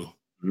believe, too.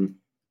 Mm-hmm.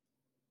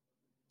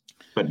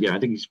 But yeah, I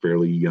think he's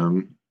fairly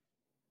young.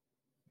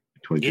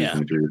 22,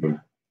 23. But...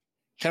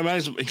 It kind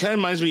of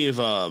reminds me of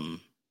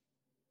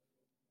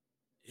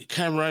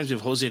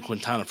Jose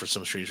Quintana for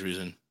some strange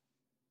reason.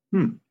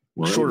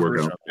 Well, shorter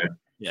version. Okay.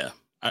 Yeah,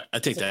 I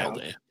take that all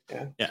day.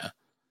 Yeah.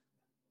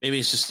 Maybe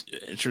it's just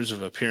in terms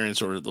of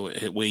appearance or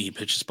the way he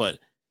pitches. But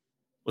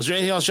was there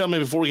anything else, gentlemen,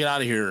 before we get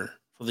out of here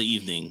for the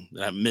evening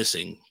that I'm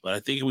missing? But I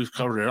think we've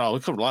covered it all. We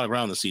covered a lot of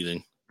ground this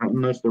evening.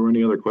 Unless there were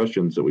any other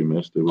questions that we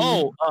missed.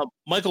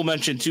 Michael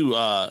mentioned too.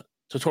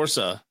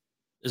 Tortosa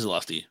is a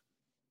lefty.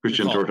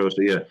 Christian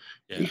Tortosa,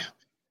 yeah.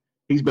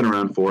 He's been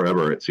around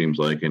forever, it seems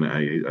like, and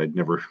I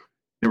never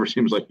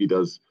seems like he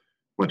does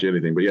much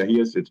anything. But yeah, he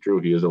is. It's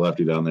true. He is a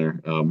lefty down there.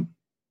 The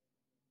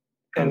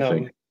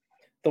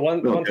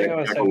one thing I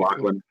want to say.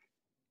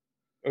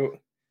 Oh,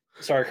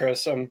 sorry,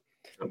 Chris.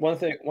 One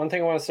thing I want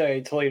to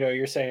say, Toledo,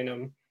 you're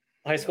saying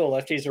high school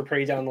lefties are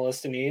pretty down the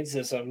list of needs.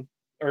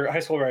 Or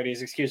high school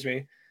righties, excuse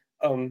me.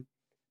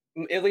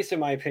 At least in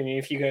my opinion,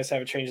 if you guys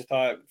have a change of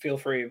thought, feel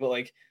free. But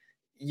like,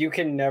 you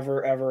can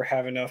never ever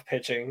have enough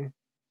pitching.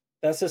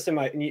 That's just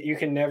you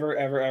can never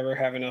ever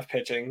have enough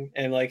pitching,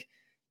 and like,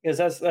 because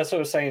that's what I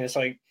was saying. It's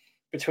like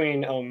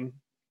between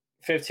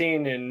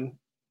 15 and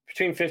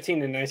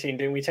 19,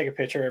 didn't we take a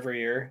pitcher every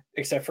year,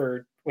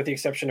 with the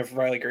exception of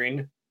Riley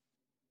Green?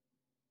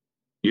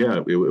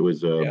 Yeah, it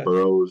was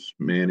Burrows,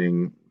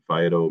 Manning,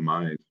 Faedo,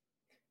 Mize.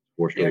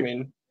 Yeah, I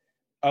mean,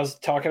 I was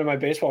talking to my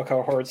baseball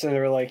cohorts, and they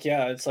were like,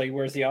 "Yeah, it's like,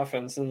 where's the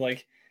offense?" And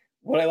like,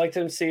 would I like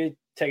to see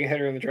take a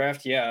hitter in the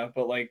draft? Yeah,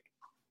 but like,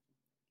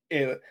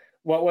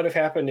 what would have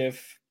happened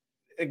if,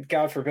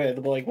 God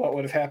forbid, but like, what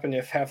would have happened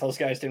if half those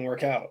guys didn't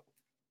work out?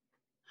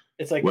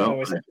 It's like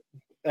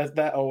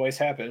that always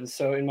happens.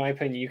 So, in my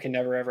opinion, you can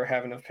never ever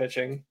have enough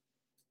pitching.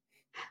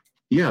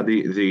 Yeah,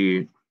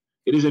 it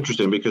is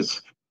interesting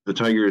because the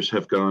Tigers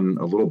have gone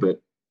a little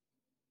bit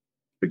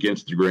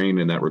against the grain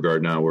in that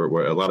regard now,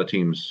 where a lot of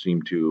teams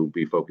seem to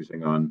be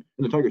focusing on,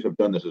 and the Tigers have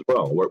done this as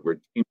well,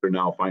 where teams are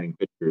now finding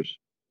pitchers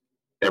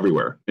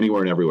everywhere,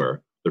 anywhere and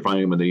everywhere. They're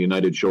finding them in the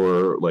United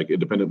Shore, like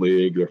Independent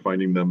League. They're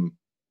finding them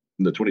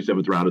in the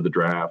 27th round of the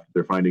draft.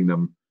 They're finding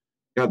them.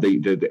 God,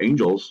 the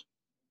Angels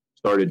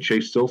started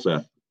Chase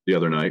Silseth the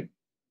other night.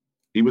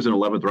 He was an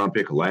 11th round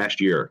pick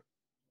last year.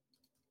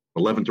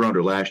 11th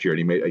rounder last year,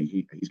 and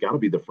he's got to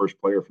be the first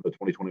player for the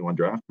 2021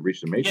 draft to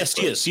reach the majors.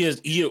 Yes, he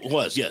is. He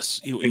was. Yes,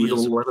 he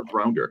was an 11th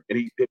rounder, and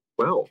he did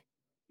well.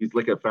 He's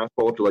like a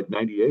fastball up to like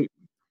 98.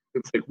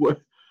 It's like what?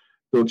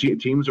 So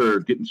teams are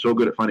getting so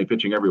good at finding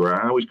pitching everywhere.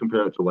 I always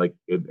compare it to like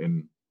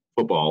in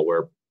football,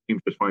 where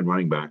teams just find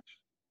running backs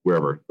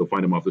wherever. They'll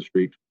find them off the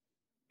street.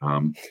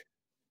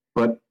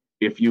 But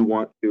if you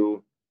want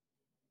to,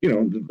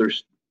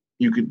 there's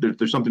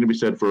something to be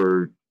said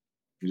for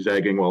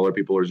zagging while other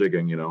people are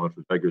zigging. If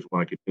the Tigers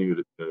want to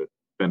continue to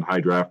spend high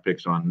draft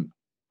picks on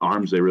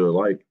arms they really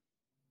like,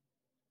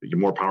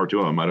 more power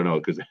to them. I don't know,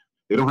 because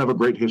they don't have a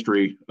great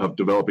history of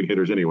developing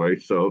hitters anyway.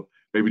 So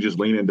maybe just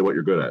lean into what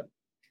you're good at.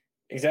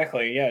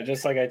 Exactly. Yeah.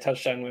 Just like I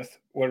touched on with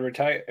Woodward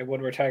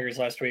Tigers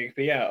last week.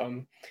 But yeah,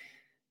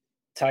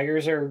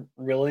 Tigers are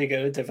really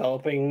good at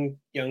developing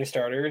young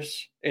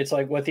starters. It's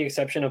like, with the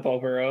exception of Bo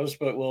Burrows,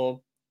 but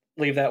we'll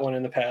leave that one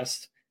in the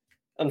past,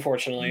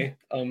 unfortunately.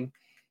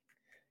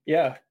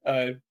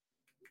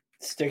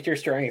 Stick to your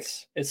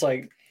strengths. It's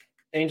like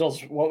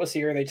Angels. What was the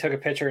year they took a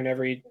pitcher in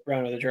every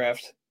round of the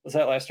draft? Was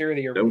that last year or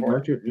the year before?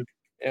 Last year,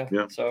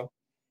 yeah. So,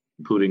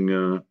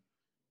 including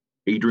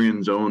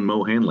Adrian's own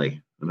Mo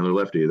Hanley, another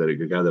lefty,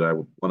 a guy that I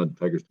wanted the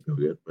Tigers to go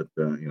get. But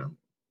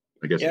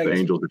I guess if the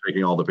Angels are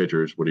taking all the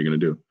pitchers, what are you going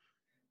to do?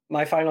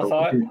 My final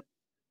thought.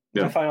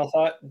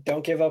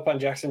 Don't give up on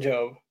Jackson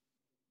Jobe.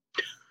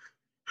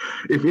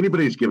 If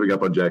anybody's giving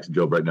up on Jackson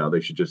Jobe right now,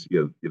 they should just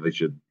they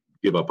should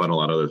give up on a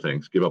lot of other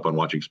things. Give up on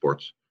watching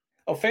sports.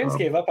 Oh, fans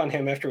gave up on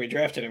him after we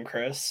drafted him,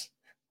 Chris.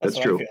 That's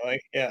true. I feel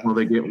like. Yeah.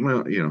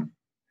 Well,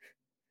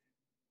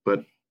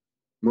 but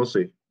we'll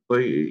see. But,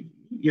 the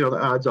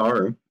odds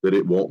are that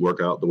it won't work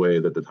out the way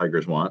that the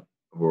Tigers want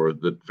or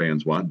the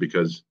fans want,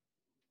 because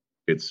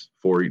it's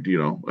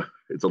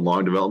it's a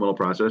long developmental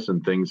process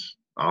and things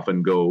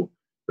often go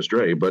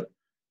astray. But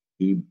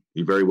he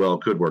very well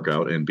could work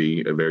out and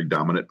be a very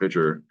dominant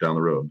pitcher down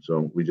the road.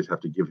 So we just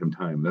have to give him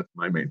time. That's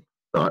my main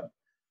thought.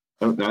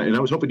 And I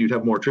was hoping you'd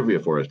have more trivia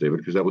for us, David,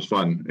 because that was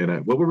fun.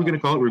 And what were we going to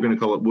call it? We were going to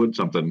call it Wood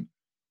something.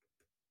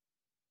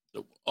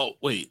 Oh,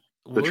 wait.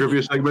 The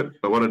trivia segment?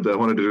 I wanted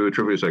to do a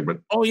trivia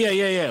segment. Oh,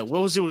 yeah.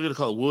 What was it we were going to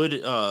call it?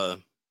 Wood?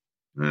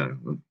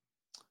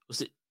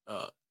 Was it?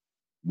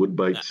 Wood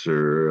bites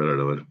or I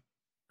don't know.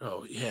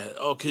 Oh, yeah.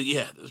 Okay,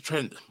 yeah.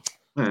 Trying to...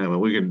 well,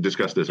 we can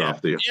discuss this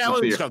off the... Yeah,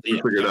 we'll discuss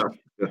it. Figure it out.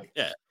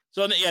 Yeah.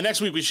 So, next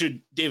week we should...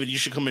 David, you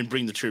should come and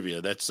bring the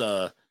trivia. That was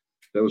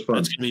fun. That's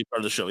going to be part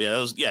of the show.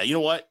 Yeah, you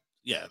know what?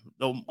 Yeah,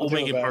 we'll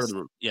make it part of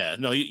the. Yeah,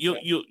 no,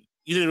 you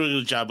did a really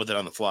good job with it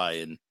on the fly,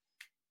 and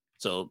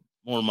so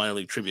more minor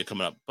league trivia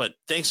coming up. But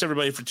thanks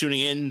everybody for tuning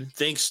in.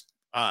 Thanks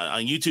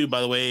on YouTube, by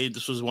the way.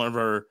 This was one of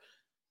our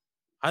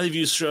highly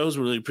viewed shows.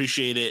 We really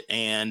appreciate it,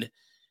 and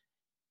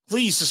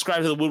please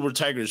subscribe to the Woodward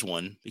Tigers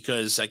one,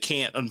 because I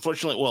can't.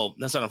 Unfortunately, well,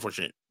 that's not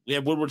unfortunate. We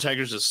have Woodward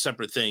Tigers as a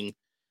separate thing.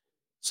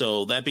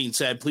 So that being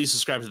said, please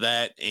subscribe to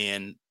that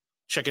and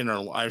check in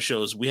our live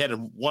shows. We had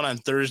one on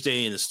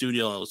Thursday in the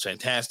studio, and it was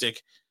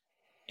fantastic.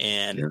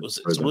 and it was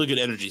some really good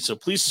energy. So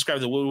please subscribe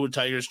to the Woodwood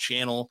Tigers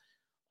channel.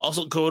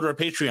 Also go to our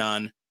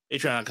Patreon,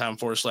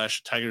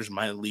 patreon.com/Tigers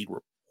Minor League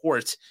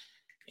Report.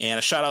 And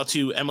a shout out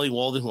to Emily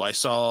Walden, who I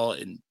saw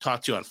and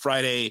talked to on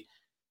Friday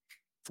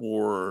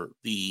for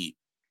the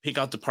Pink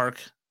Out the Park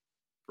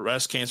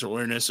breast cancer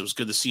awareness. It was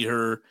good to see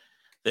her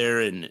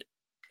there, and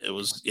it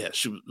was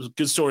she was a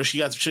good story. She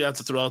got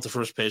to throw out the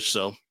first pitch.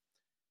 So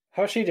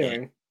how's she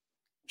doing?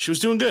 She was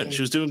doing good.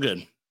 She was doing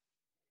good.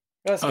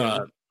 That's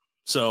good.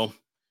 So,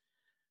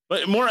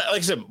 but more like I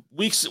said,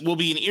 weeks will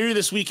be in Erie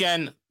this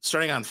weekend,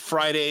 starting on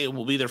Friday.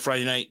 We'll be there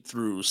Friday night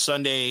through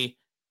Sunday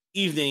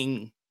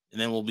evening,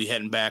 and then we'll be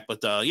heading back.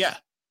 But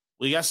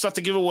we got stuff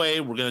to give away.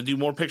 We're gonna do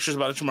more pictures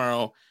about it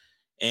tomorrow.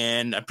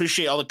 And I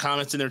appreciate all the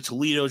comments in there.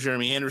 Toledo,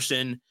 Jeremy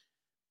Anderson.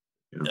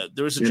 Yeah.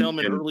 There was a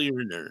gentleman earlier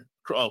in there.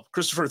 Oh,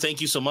 Christopher, thank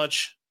you so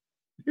much.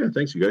 Yeah,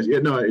 thanks, you guys. Yeah,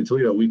 no, in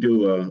Toledo, we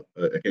do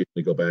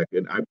occasionally go back,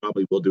 and I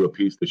probably will do a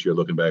piece this year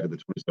looking back at the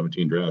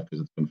 2017 draft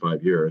because it's been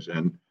 5 years.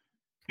 And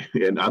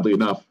oddly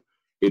enough,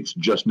 it's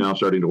just now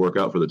starting to work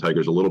out for the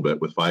Tigers a little bit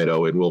with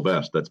Fido and Will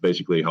Vest. That's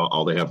basically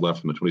all they have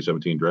left from the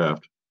 2017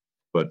 draft.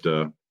 But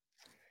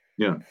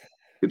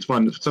it's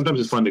fun. Sometimes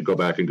it's fun to go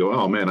back and go,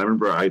 oh man, I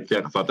remember I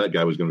thought that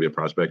guy was going to be a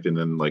prospect, and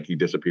then like he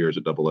disappears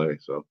at AA.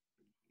 So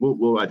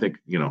we'll I think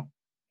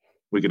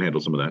we can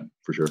handle some of that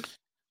for sure.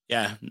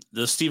 Yeah,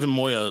 the Stephen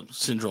Moya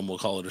syndrome, we'll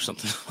call it, or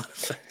something.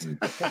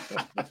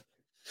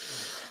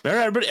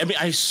 Everybody, I mean,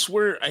 I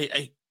swear,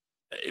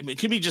 it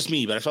could be just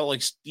me, but I felt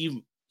like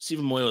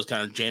Stephen Moya was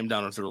kind of jammed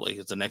down our throat, like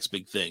it's the next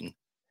big thing.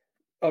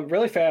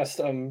 Really fast,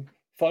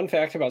 fun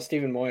fact about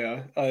Stephen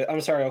Moya.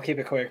 I'm sorry, I'll keep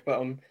it quick,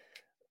 but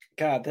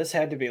God, this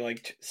had to be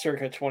like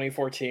circa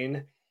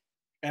 2014.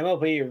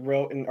 MLB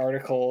wrote an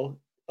article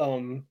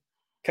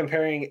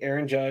comparing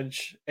Aaron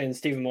Judge and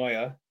Stephen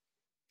Moya.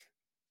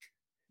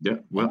 Yeah,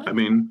 well, I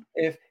mean,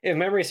 if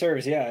memory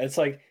serves, it's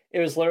like it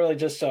was literally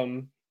just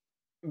that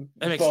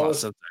makes a lot of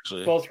sense,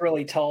 actually. Both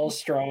really tall,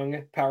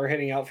 strong, power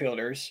hitting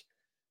outfielders,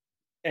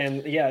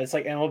 and it's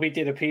like MLB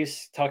did a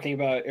piece talking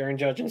about Aaron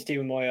Judge and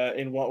Stephen Moya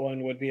and what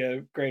one would be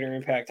a greater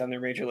impact on their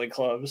major league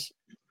clubs.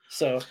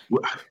 So,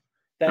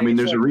 I mean,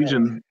 there's a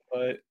reason,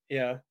 but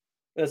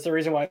that's the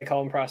reason why I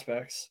call them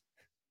prospects.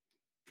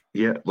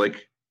 Yeah,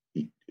 like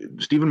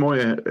Stephen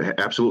Moya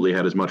absolutely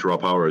had as much raw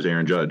power as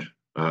Aaron Judge.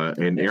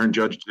 And Aaron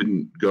Judge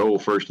didn't go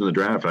first in the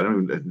draft.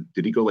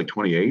 Did he go like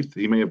 28th?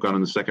 He may have gone in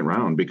the second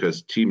round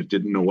because teams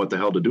didn't know what the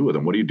hell to do with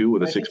him. What do you do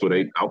with a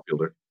 6'8"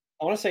 outfielder?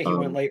 I want to say he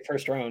went late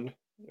first round.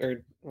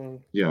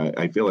 Yeah,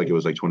 I feel like it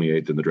was like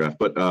 28th in the draft.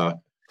 But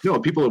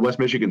people at West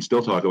Michigan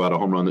still talk about a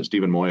home run that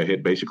Stephen Moya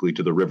hit basically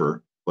to the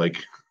river.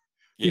 Like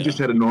he just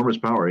had enormous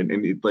power.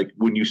 And like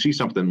when you see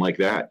something like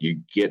that, you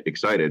get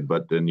excited,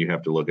 but then you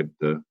have to look at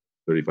the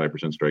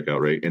 35% strikeout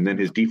rate. And then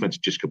his defense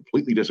just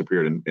completely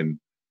disappeared in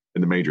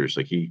the majors.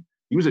 Like he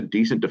was a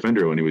decent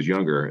defender when he was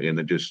younger, and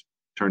it just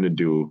turned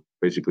into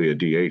basically a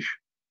DH.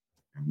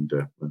 And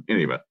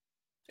anyway,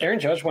 Aaron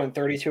Judge went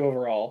 32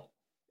 overall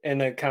in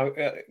the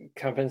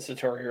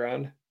compensatory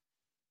round.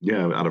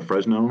 Yeah, out of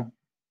Fresno,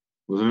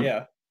 wasn't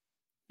it?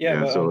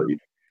 Yeah.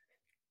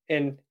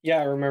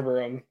 I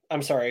remember.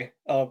 I'm sorry.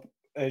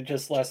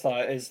 Just last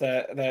thought is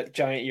that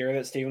giant year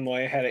that Stephen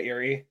Moya had at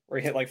Erie, where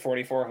he hit like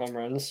 44 home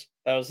runs.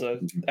 That was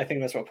I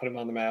think that's what put him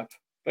on the map.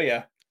 But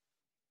yeah.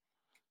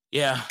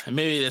 Yeah, and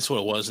maybe that's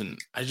what it was, and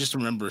I just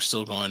remember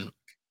still going,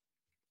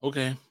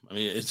 okay. I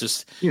mean, it's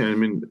just... Yeah, I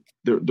mean,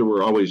 there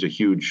were always a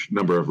huge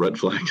number of red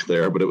flags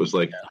there, but it was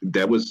like,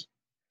 that was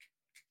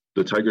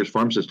the Tigers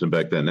farm system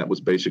back then. That was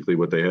basically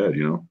what they had,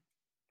 Yeah.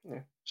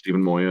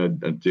 Stephen Moya,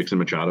 Dixon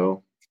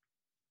Machado.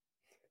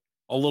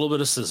 A little bit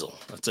of sizzle.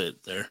 That's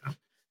it there.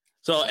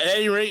 So at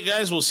any rate,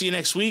 guys, we'll see you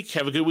next week.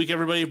 Have a good week,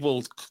 everybody.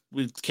 We'll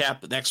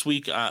cap next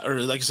week. Or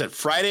like I said,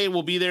 Friday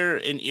we'll be there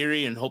in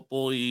Erie, and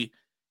hopefully...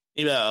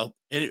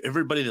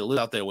 everybody that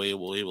lives out that way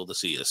will be able to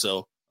see you.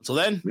 So until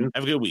then,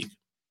 have a good week.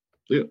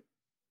 See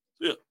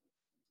ya.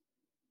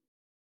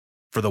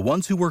 For the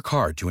ones who work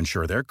hard to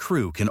ensure their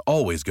crew can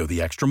always go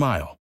the extra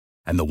mile,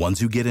 and the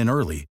ones who get in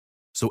early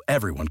so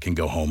everyone can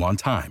go home on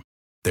time,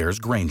 there's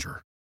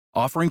Grainger,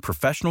 offering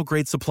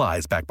professional-grade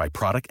supplies backed by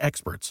product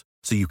experts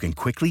so you can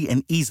quickly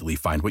and easily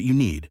find what you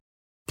need.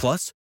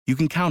 Plus, you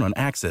can count on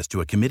access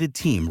to a committed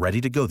team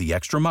ready to go the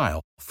extra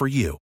mile for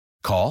you.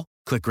 Call,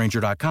 click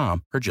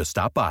Grainger.com, or just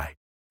stop by.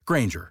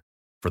 Grainger,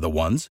 for the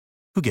ones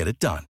who get it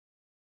done.